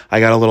City, I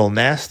got a little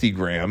nasty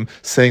gram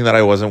saying that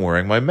I wasn't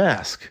wearing my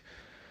mask.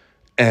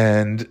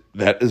 And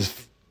that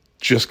is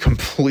just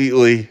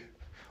completely,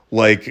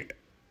 like,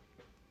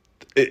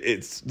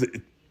 it's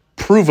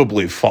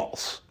provably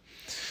false.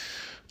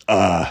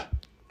 And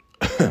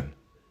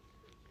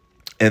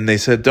they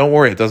said, don't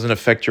worry, it doesn't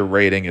affect your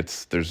rating.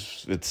 It's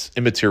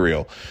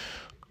immaterial.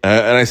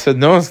 And I said,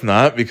 no, it's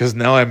not, because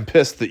now I'm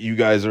pissed that you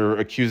guys are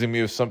accusing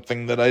me of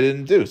something that I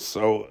didn't do.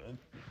 So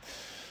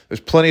there's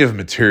plenty of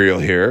material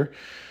here,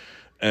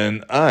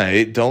 and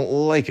I don't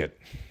like it.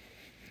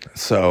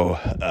 So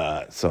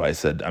I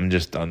said, I'm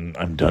just done.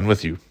 I'm done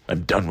with you.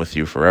 I'm done with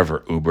you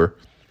forever, Uber.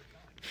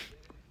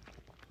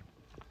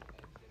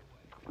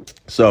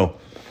 So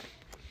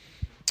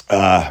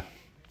I've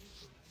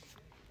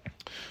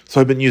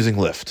been using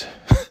Lyft.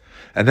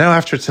 And now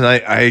after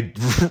tonight, I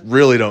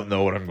really don't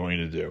know what I'm going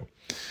to do.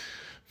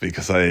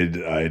 Because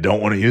I don't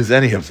want to use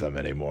any of them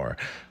anymore.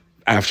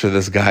 After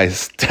this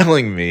guy's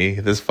telling me,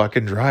 this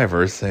fucking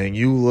driver, saying,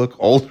 you look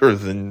older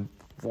than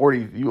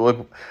 40,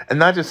 and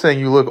not just saying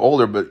you look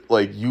older, but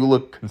like you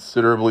look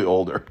considerably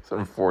older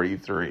than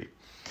 43.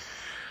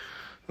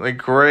 Like,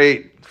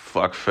 great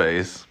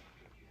fuckface.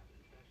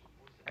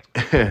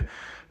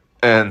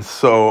 And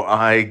so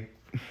I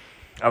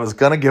was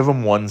gonna give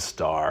him 1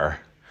 star.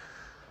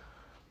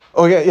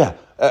 Oh yeah.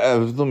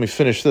 Let me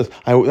finish this.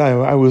 I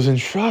was in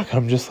shock.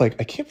 I'm just like,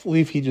 I can't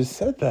believe he just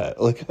said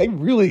that. Like,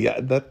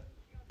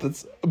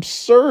 that's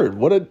absurd.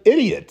 What an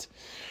idiot.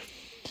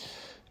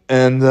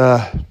 And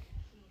then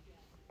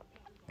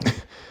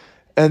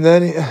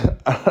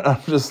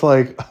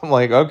I'm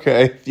like,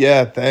 okay,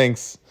 yeah,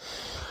 thanks.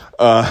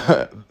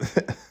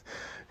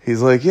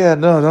 He's like, yeah,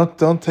 no,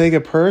 don't take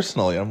it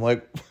personally. I'm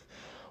like,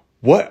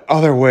 what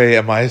other way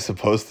am I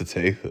supposed to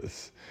take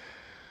this?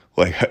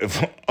 Like,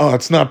 oh,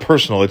 it's not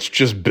personal. It's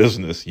just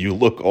business. You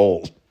look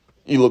old.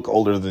 You look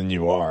older than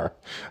you are.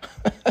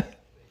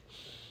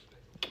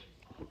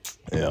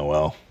 Yeah,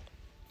 well,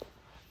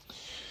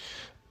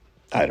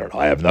 I don't know.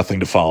 I have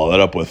nothing to follow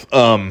that up with.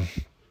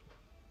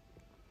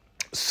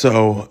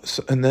 So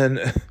and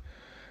then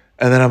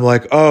I'm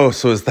like, oh,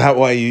 so is that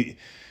why you?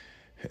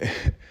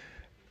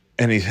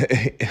 And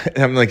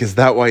I'm like, is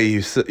that why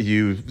you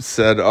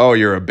said, oh,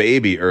 you're a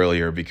baby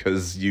earlier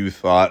because you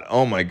thought,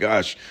 oh my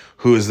gosh,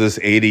 who is this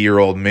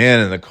 80-year-old man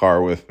in the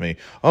car with me?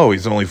 Oh,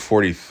 he's only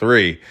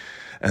 43.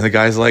 And the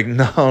guy's like,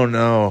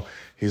 no.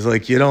 He's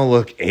like, you don't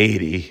look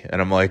 80.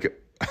 And I'm like,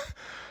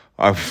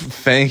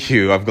 thank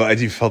you. I'm glad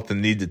you felt the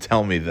need to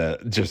tell me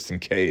that just in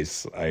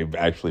case I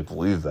actually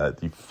believe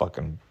that, you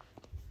fucking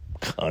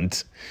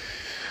cunt.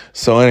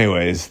 So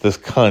anyways, this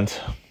cunt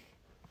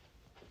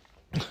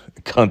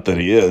that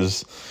he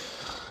is,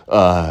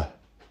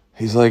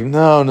 he's like,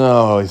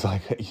 no. He's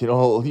like, you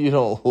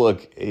don't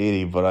look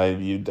 80, but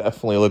you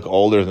definitely look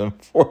older than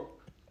 40.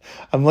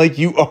 I'm like,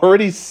 you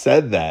already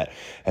said that.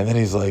 And then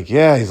he's like,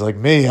 yeah. He's like,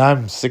 me,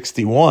 I'm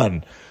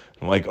 61.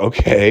 I'm like,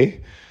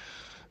 okay.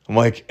 I'm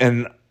like,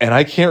 and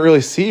I can't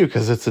really see you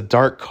because it's a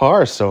dark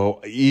car. So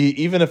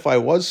even if I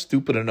was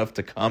stupid enough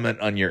to comment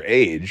on your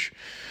age,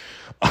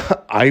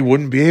 I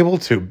wouldn't be able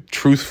to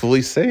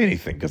truthfully say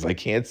anything because I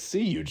can't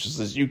see you, just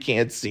as you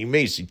can't see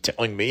me. She's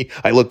telling me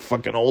I look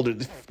fucking older,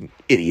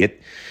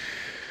 idiot.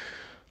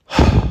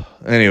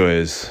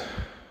 Anyways,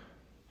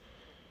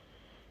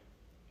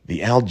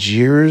 the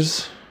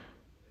Algiers,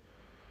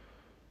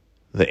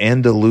 the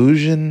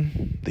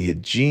Andalusian, the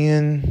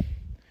Aegean,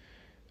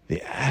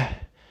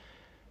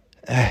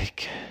 I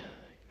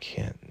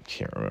can't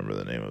remember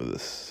the name of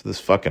this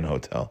fucking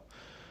hotel.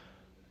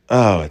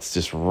 Oh, it's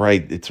just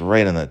right. It's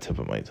right on that tip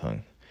of my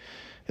tongue.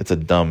 It's a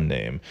dumb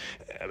name.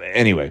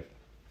 Anyway.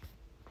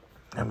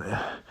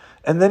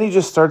 And then he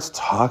just starts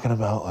talking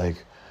about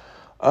like,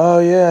 oh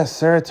yeah,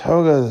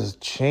 Saratoga has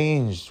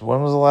changed.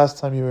 When was the last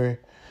time you were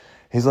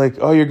He's like,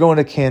 oh, you're going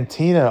to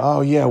Cantina.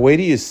 Oh, yeah, wait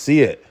till you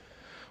see it.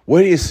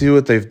 Wait till you see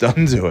what they've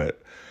done to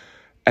it.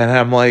 And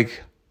I'm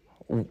like,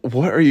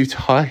 what are you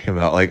talking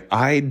about? Like,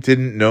 I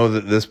didn't know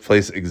that this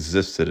place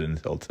existed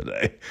until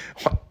today.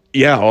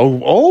 Yeah,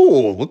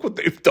 oh, look what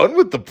they've done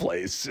with the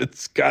place.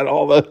 It's got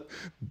all the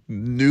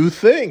new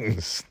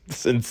things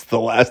since the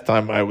last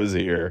time I was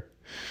here.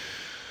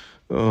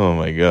 Oh,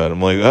 my God.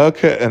 I'm like,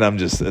 okay. And I'm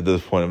just, at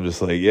this point, I'm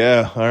just like,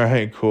 yeah, all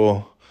right,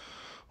 cool.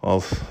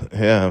 Well,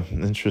 yeah,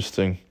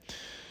 interesting.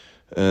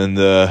 And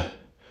then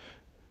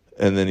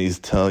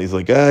he's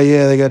like,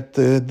 yeah, they got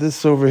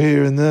this over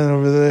here and then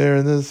over there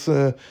and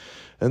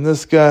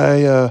this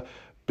guy,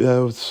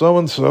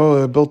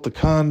 so-and-so built the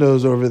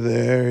condos over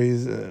there.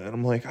 And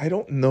I'm like, I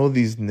don't know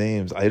these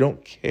names. I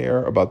don't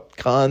care about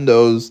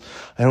condos.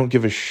 I don't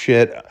give a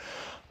shit.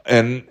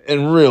 And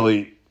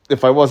really,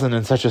 if I wasn't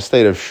in such a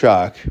state of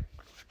shock,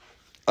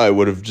 I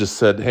would have just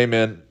said, hey,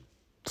 man,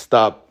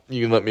 stop.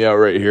 You can let me out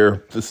right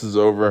here. This is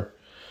over.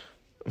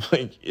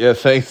 Like, yeah,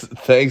 thanks,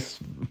 thanks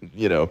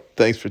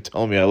for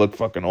telling me I look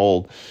fucking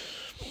old.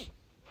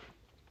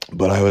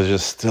 But I was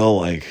just still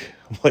like,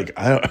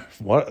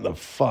 what the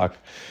fuck?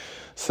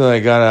 So I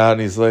got out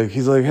and he's like,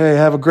 hey,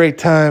 have a great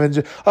time.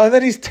 And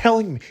then he's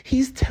telling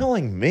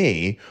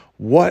me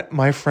what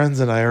my friends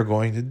and I are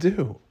going to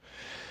do.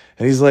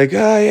 And he's like,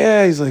 oh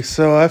yeah. He's like,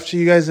 so after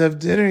you guys have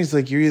dinner, he's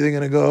like, you're either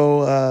going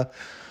to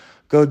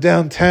go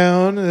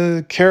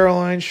downtown,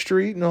 Caroline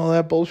Street and all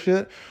that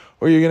bullshit,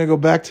 or you're going to go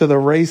back to the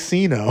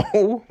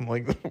Racino. I'm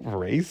like,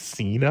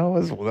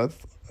 Racino?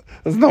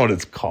 That's not what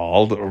it's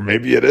called. Or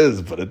maybe it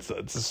is, but it's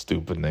a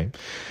stupid name.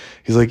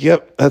 He's like,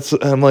 yep,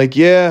 I'm like,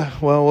 yeah,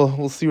 well,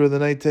 we'll see where the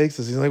night takes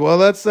us. He's like, well,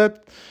 that's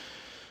that.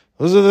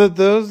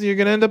 Those, you're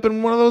going to end up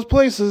in one of those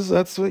places.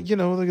 That's what,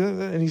 and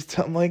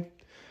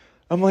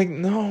I'm like,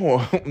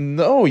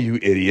 no, you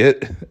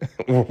idiot.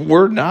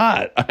 We're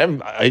not.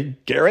 I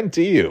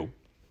guarantee you.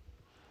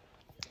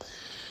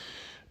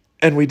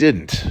 And we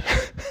didn't.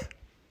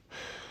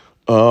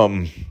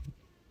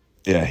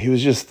 Yeah, he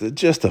was just an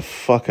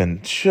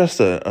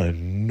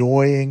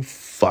annoying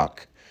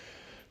fuck.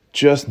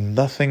 Just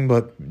nothing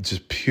but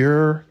just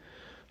pure,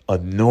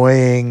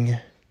 annoying,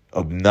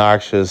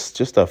 obnoxious,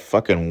 just a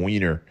fucking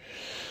wiener.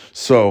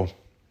 So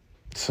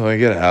I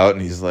get out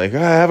and he's like,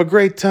 have a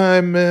great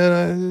time, man.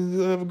 I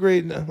have a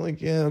great, I'm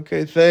like, yeah,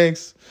 okay,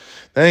 thanks,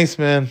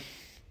 man.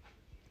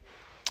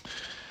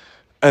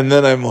 And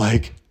then I'm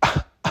like,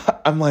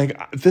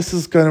 this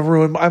is going to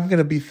ruin, I'm going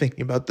to be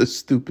thinking about this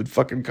stupid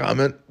fucking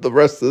comment the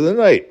rest of the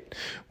night,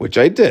 which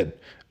I did,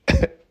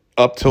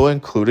 up till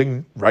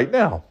including right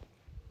now.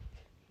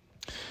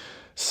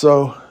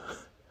 So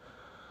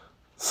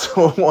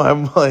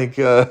I'm like,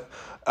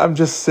 I'm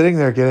just sitting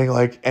there getting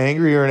like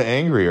angrier and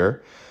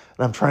angrier.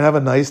 And I'm trying to have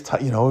a nice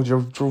time,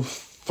 drove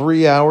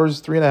 3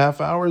 hours,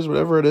 3.5 hours,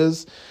 whatever it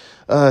is,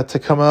 to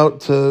come out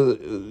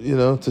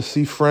to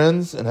see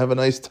friends and have a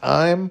nice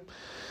time.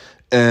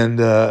 And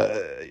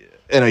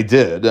I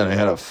did, and I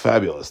had a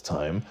fabulous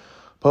time.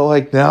 But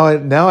like now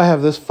I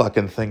have this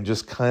fucking thing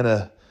just kind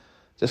of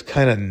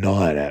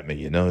gnawing at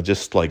me,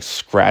 just like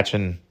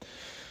scratching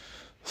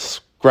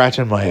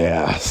my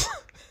ass.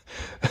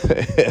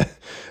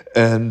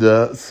 And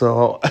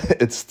so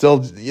it's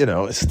still,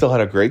 it still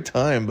had a great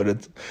time,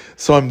 but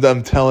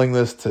I'm telling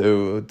this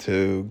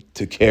to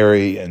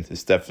Carrie and to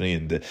Stephanie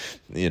and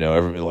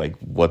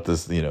what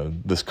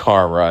this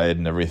car ride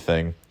and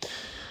everything.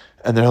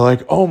 And they're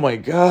like, oh my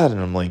God.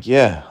 And I'm like,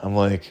 yeah. I'm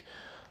like,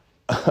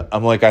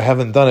 I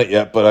haven't done it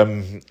yet, but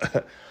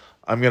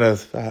I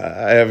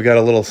have got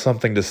a little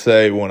something to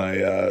say when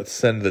I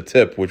send the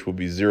tip, which will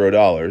be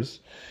 $0.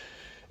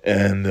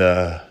 And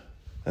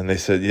they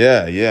said,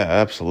 yeah,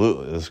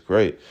 absolutely. That's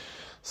great.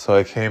 So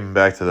I came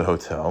back to the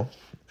hotel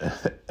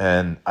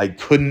and I'm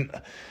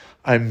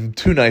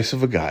too nice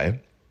of a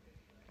guy.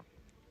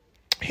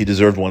 He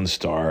deserved 1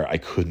 star. I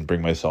couldn't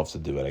bring myself to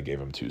do it. I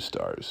gave him 2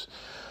 stars.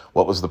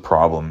 What was the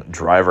problem?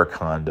 Driver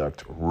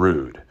conduct,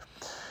 rude.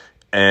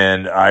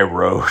 And I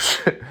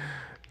wrote,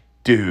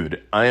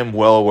 dude, I am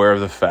well aware of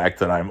the fact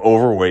that I'm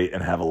overweight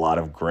and have a lot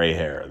of gray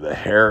hair. The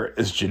hair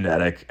is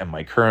genetic, and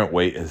my current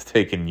weight has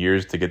taken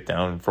years to get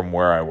down from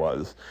where I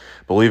was.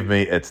 Believe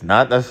me, it's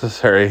not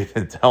necessary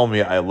to tell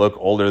me I look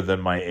older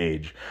than my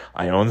age.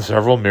 I own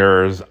several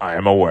mirrors. I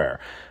am aware.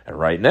 And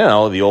right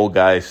now, the old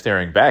guy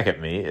staring back at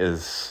me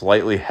is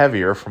slightly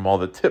heavier from all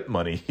the tip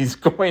money he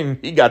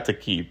got to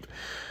keep.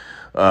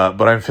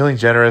 But I'm feeling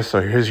generous,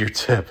 so here's your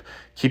tip.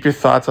 Keep your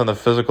thoughts on the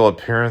physical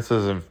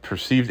appearances and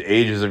perceived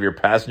ages of your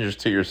passengers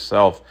to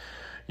yourself.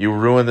 You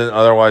ruined an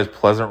otherwise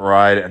pleasant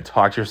ride and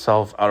talked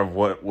yourself out of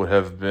what would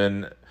have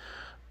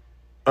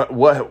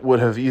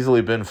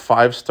easily been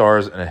 5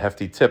 stars and a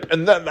hefty tip.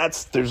 And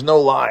there's no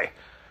lie.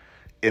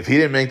 If he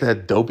didn't make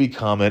that dopey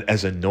comment,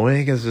 as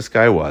annoying as this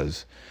guy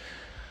was,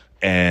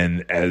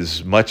 and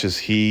as much as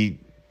he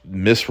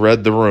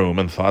misread the room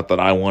and thought that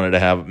I wanted to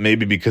have,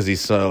 maybe because he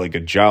saw like a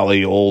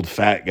jolly old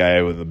fat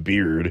guy with a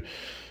beard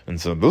and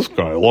said, this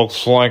guy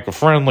looks like a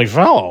friendly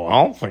fellow.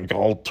 I don't think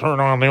I'll turn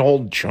on the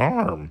old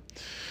charm.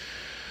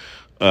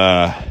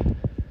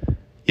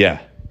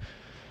 Yeah.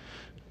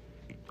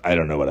 I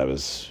don't know what I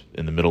was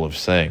in the middle of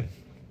saying.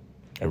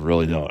 I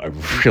really don't. I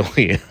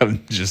really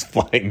am just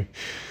like,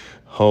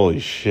 holy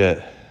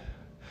shit.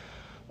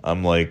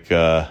 I'm like,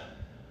 I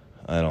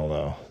don't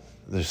know.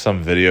 There's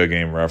some video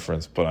game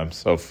reference, but I'm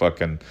so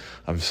fucking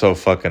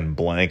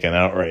blanking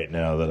out right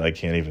now that I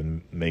can't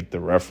even make the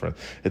reference.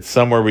 It's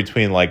somewhere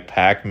between like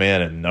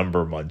Pac-Man and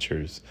Number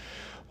Munchers.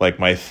 Like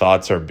my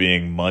thoughts are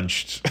being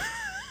munched.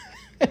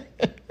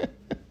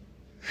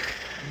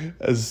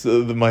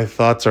 My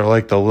thoughts are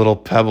like the little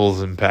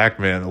pebbles in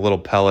Pac-Man, the little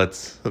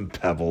pellets and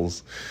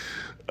pebbles.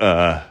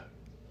 And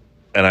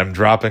I'm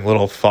dropping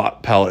little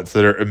thought pellets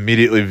that are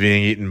immediately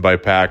being eaten by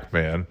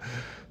Pac-Man.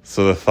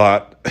 So the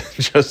thought,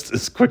 just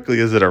as quickly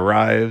as it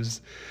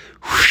arrives,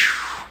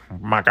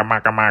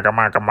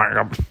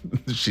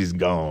 she's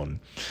gone.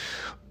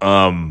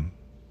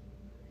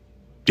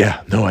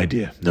 Yeah, no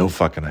idea. No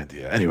fucking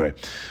idea. Anyway,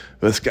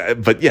 this guy,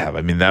 but yeah,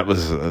 I mean, that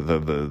was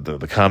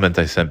the comment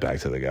I sent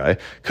back to the guy.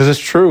 Because it's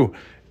true.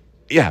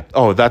 Yeah.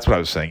 Oh, that's what I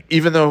was saying.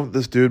 Even though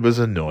this dude was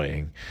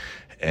annoying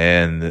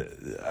and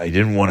I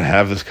didn't want to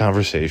have this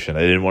conversation, I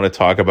didn't want to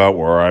talk about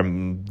where I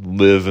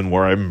live and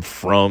where I'm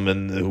from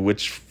and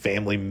which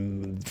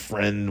family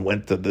friend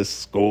went to this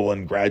school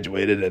and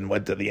graduated and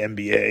went to the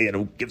NBA and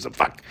who gives a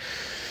fuck.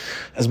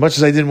 As much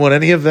as I didn't want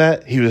any of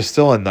that, he was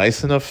still a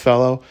nice enough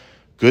fellow.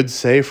 Good,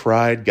 safe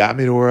ride, got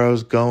me to where I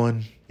was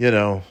going, you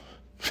know.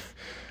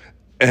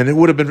 And it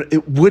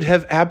would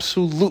have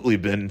absolutely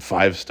been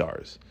 5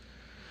 stars.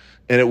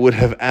 And it would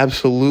have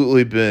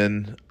absolutely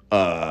been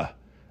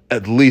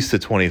at least a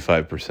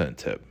 25%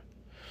 tip.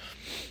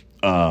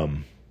 But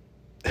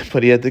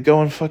he had to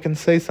go and fucking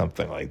say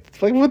something like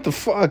what the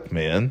fuck,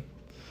 man?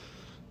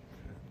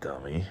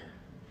 Dummy.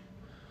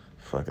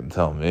 Fucking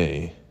tell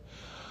me.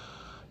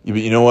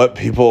 You know what,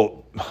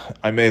 people,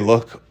 I may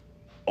look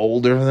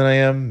older than I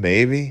am,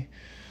 maybe,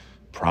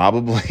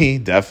 probably,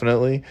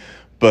 definitely,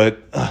 but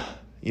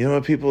you know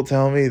what people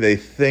tell me? They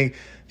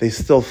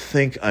still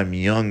think I'm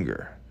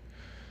younger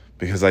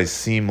because I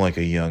seem like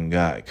a young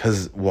guy.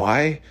 Because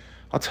why?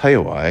 I'll tell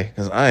you why.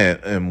 Because I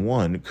am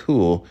one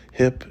cool,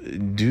 hip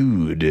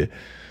dude.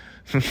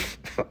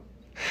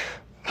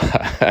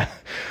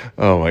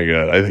 Oh my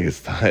God, I think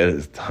it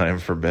is time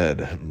for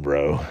bed,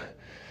 bro.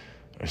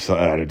 It's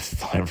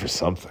time for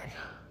something.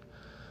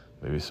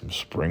 Maybe some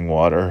spring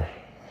water.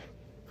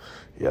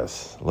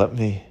 Yes, let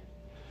me,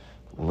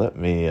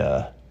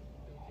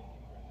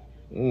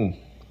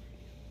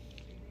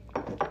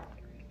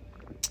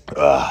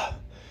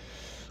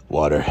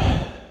 water,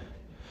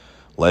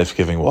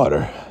 life-giving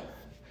water,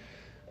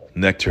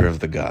 nectar of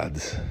the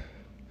gods.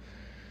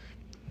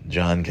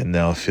 John can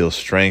now feel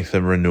strength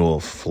and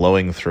renewal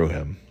flowing through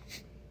him.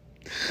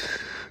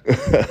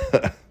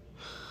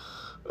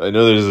 I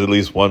know there's at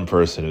least one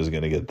person who's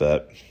going to get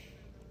that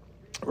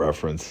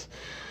reference.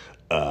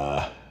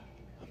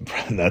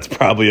 That's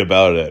probably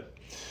about it.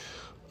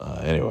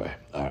 Anyway,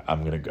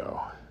 I'm gonna go.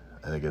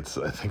 I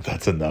think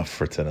that's enough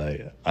for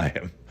tonight.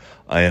 I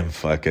am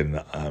fucking.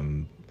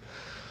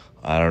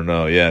 I don't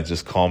know. Yeah,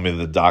 just call me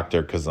the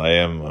doctor because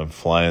I'm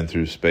flying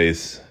through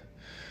space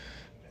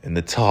in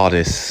the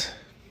TARDIS.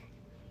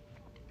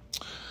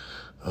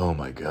 Oh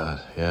my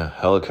God. Yeah,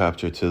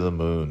 helicopter to the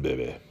moon,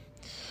 baby.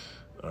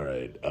 All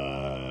right.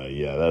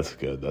 Yeah, that's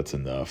good. That's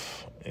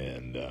enough.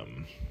 And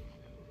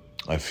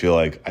I feel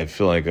like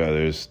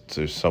there's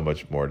so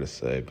much more to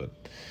say, but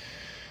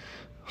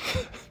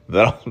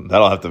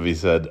that'll have to be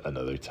said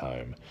another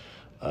time.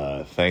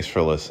 Thanks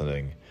for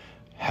listening.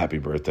 Happy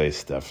birthday,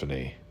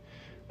 Stephanie.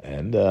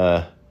 And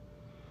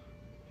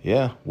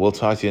yeah, we'll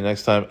talk to you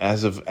next time.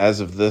 As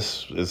of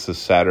this is a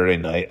Saturday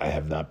night. I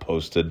have not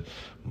posted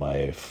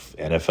my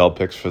NFL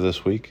picks for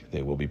this week.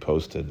 They will be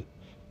posted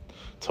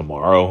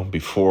tomorrow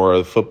before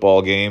the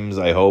football games,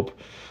 I hope.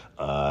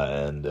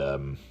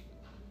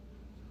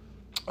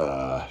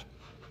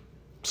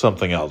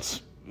 Something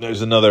else. I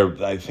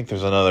think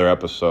there's another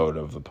episode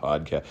of the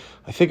podcast.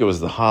 I think it was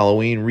the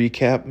Halloween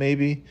recap,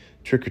 maybe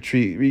trick or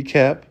treat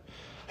recap.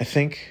 I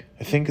think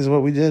is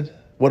what we did.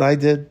 What I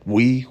did.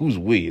 Who's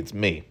we? It's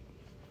me.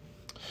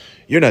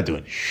 You're not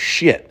doing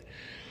shit.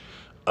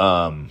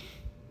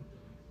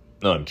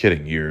 No, I'm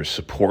kidding. Your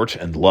support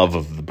and love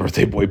of the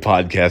Birthday Boy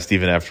podcast,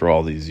 even after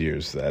all these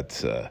years,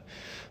 that's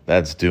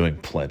doing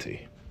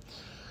plenty.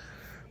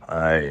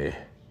 I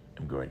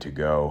am going to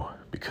go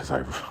because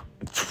I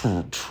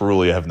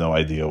truly have no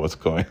idea what's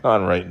going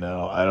on right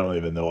now. I don't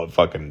even know what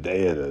fucking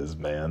day it is,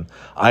 man.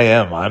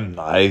 I'm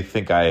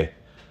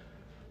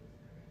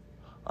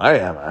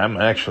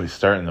actually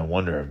starting to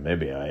wonder if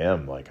maybe I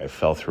am like I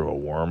fell through a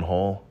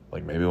wormhole.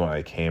 Like maybe when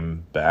I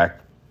came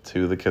back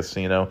to the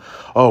casino.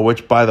 Oh,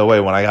 which by the way,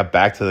 when I got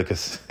back to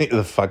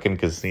the fucking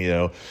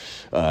casino,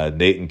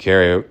 Nate and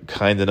Carrie were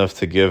kind enough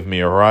to give me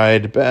a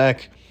ride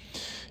back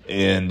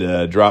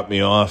and drop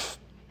me off.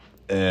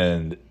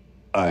 And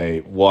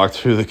I walked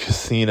through the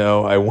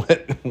casino. I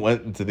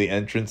went into the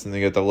entrance and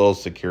they got the little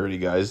security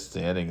guys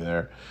standing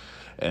there.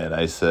 And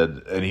I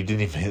said, and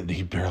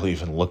he barely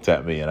even looked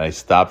at me. And I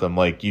stopped him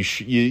like, you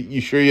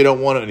sure you don't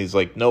want it? And he's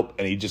like, nope.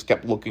 And he just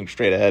kept looking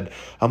straight ahead.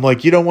 I'm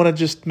like, you don't want to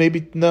just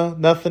maybe, no,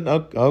 nothing?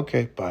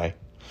 Okay, bye.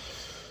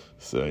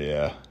 So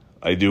yeah,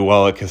 I do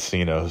well at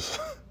casinos.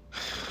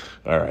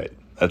 All right,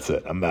 that's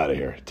it. I'm out of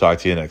here. Talk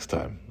to you next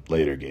time.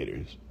 Later,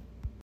 Gators.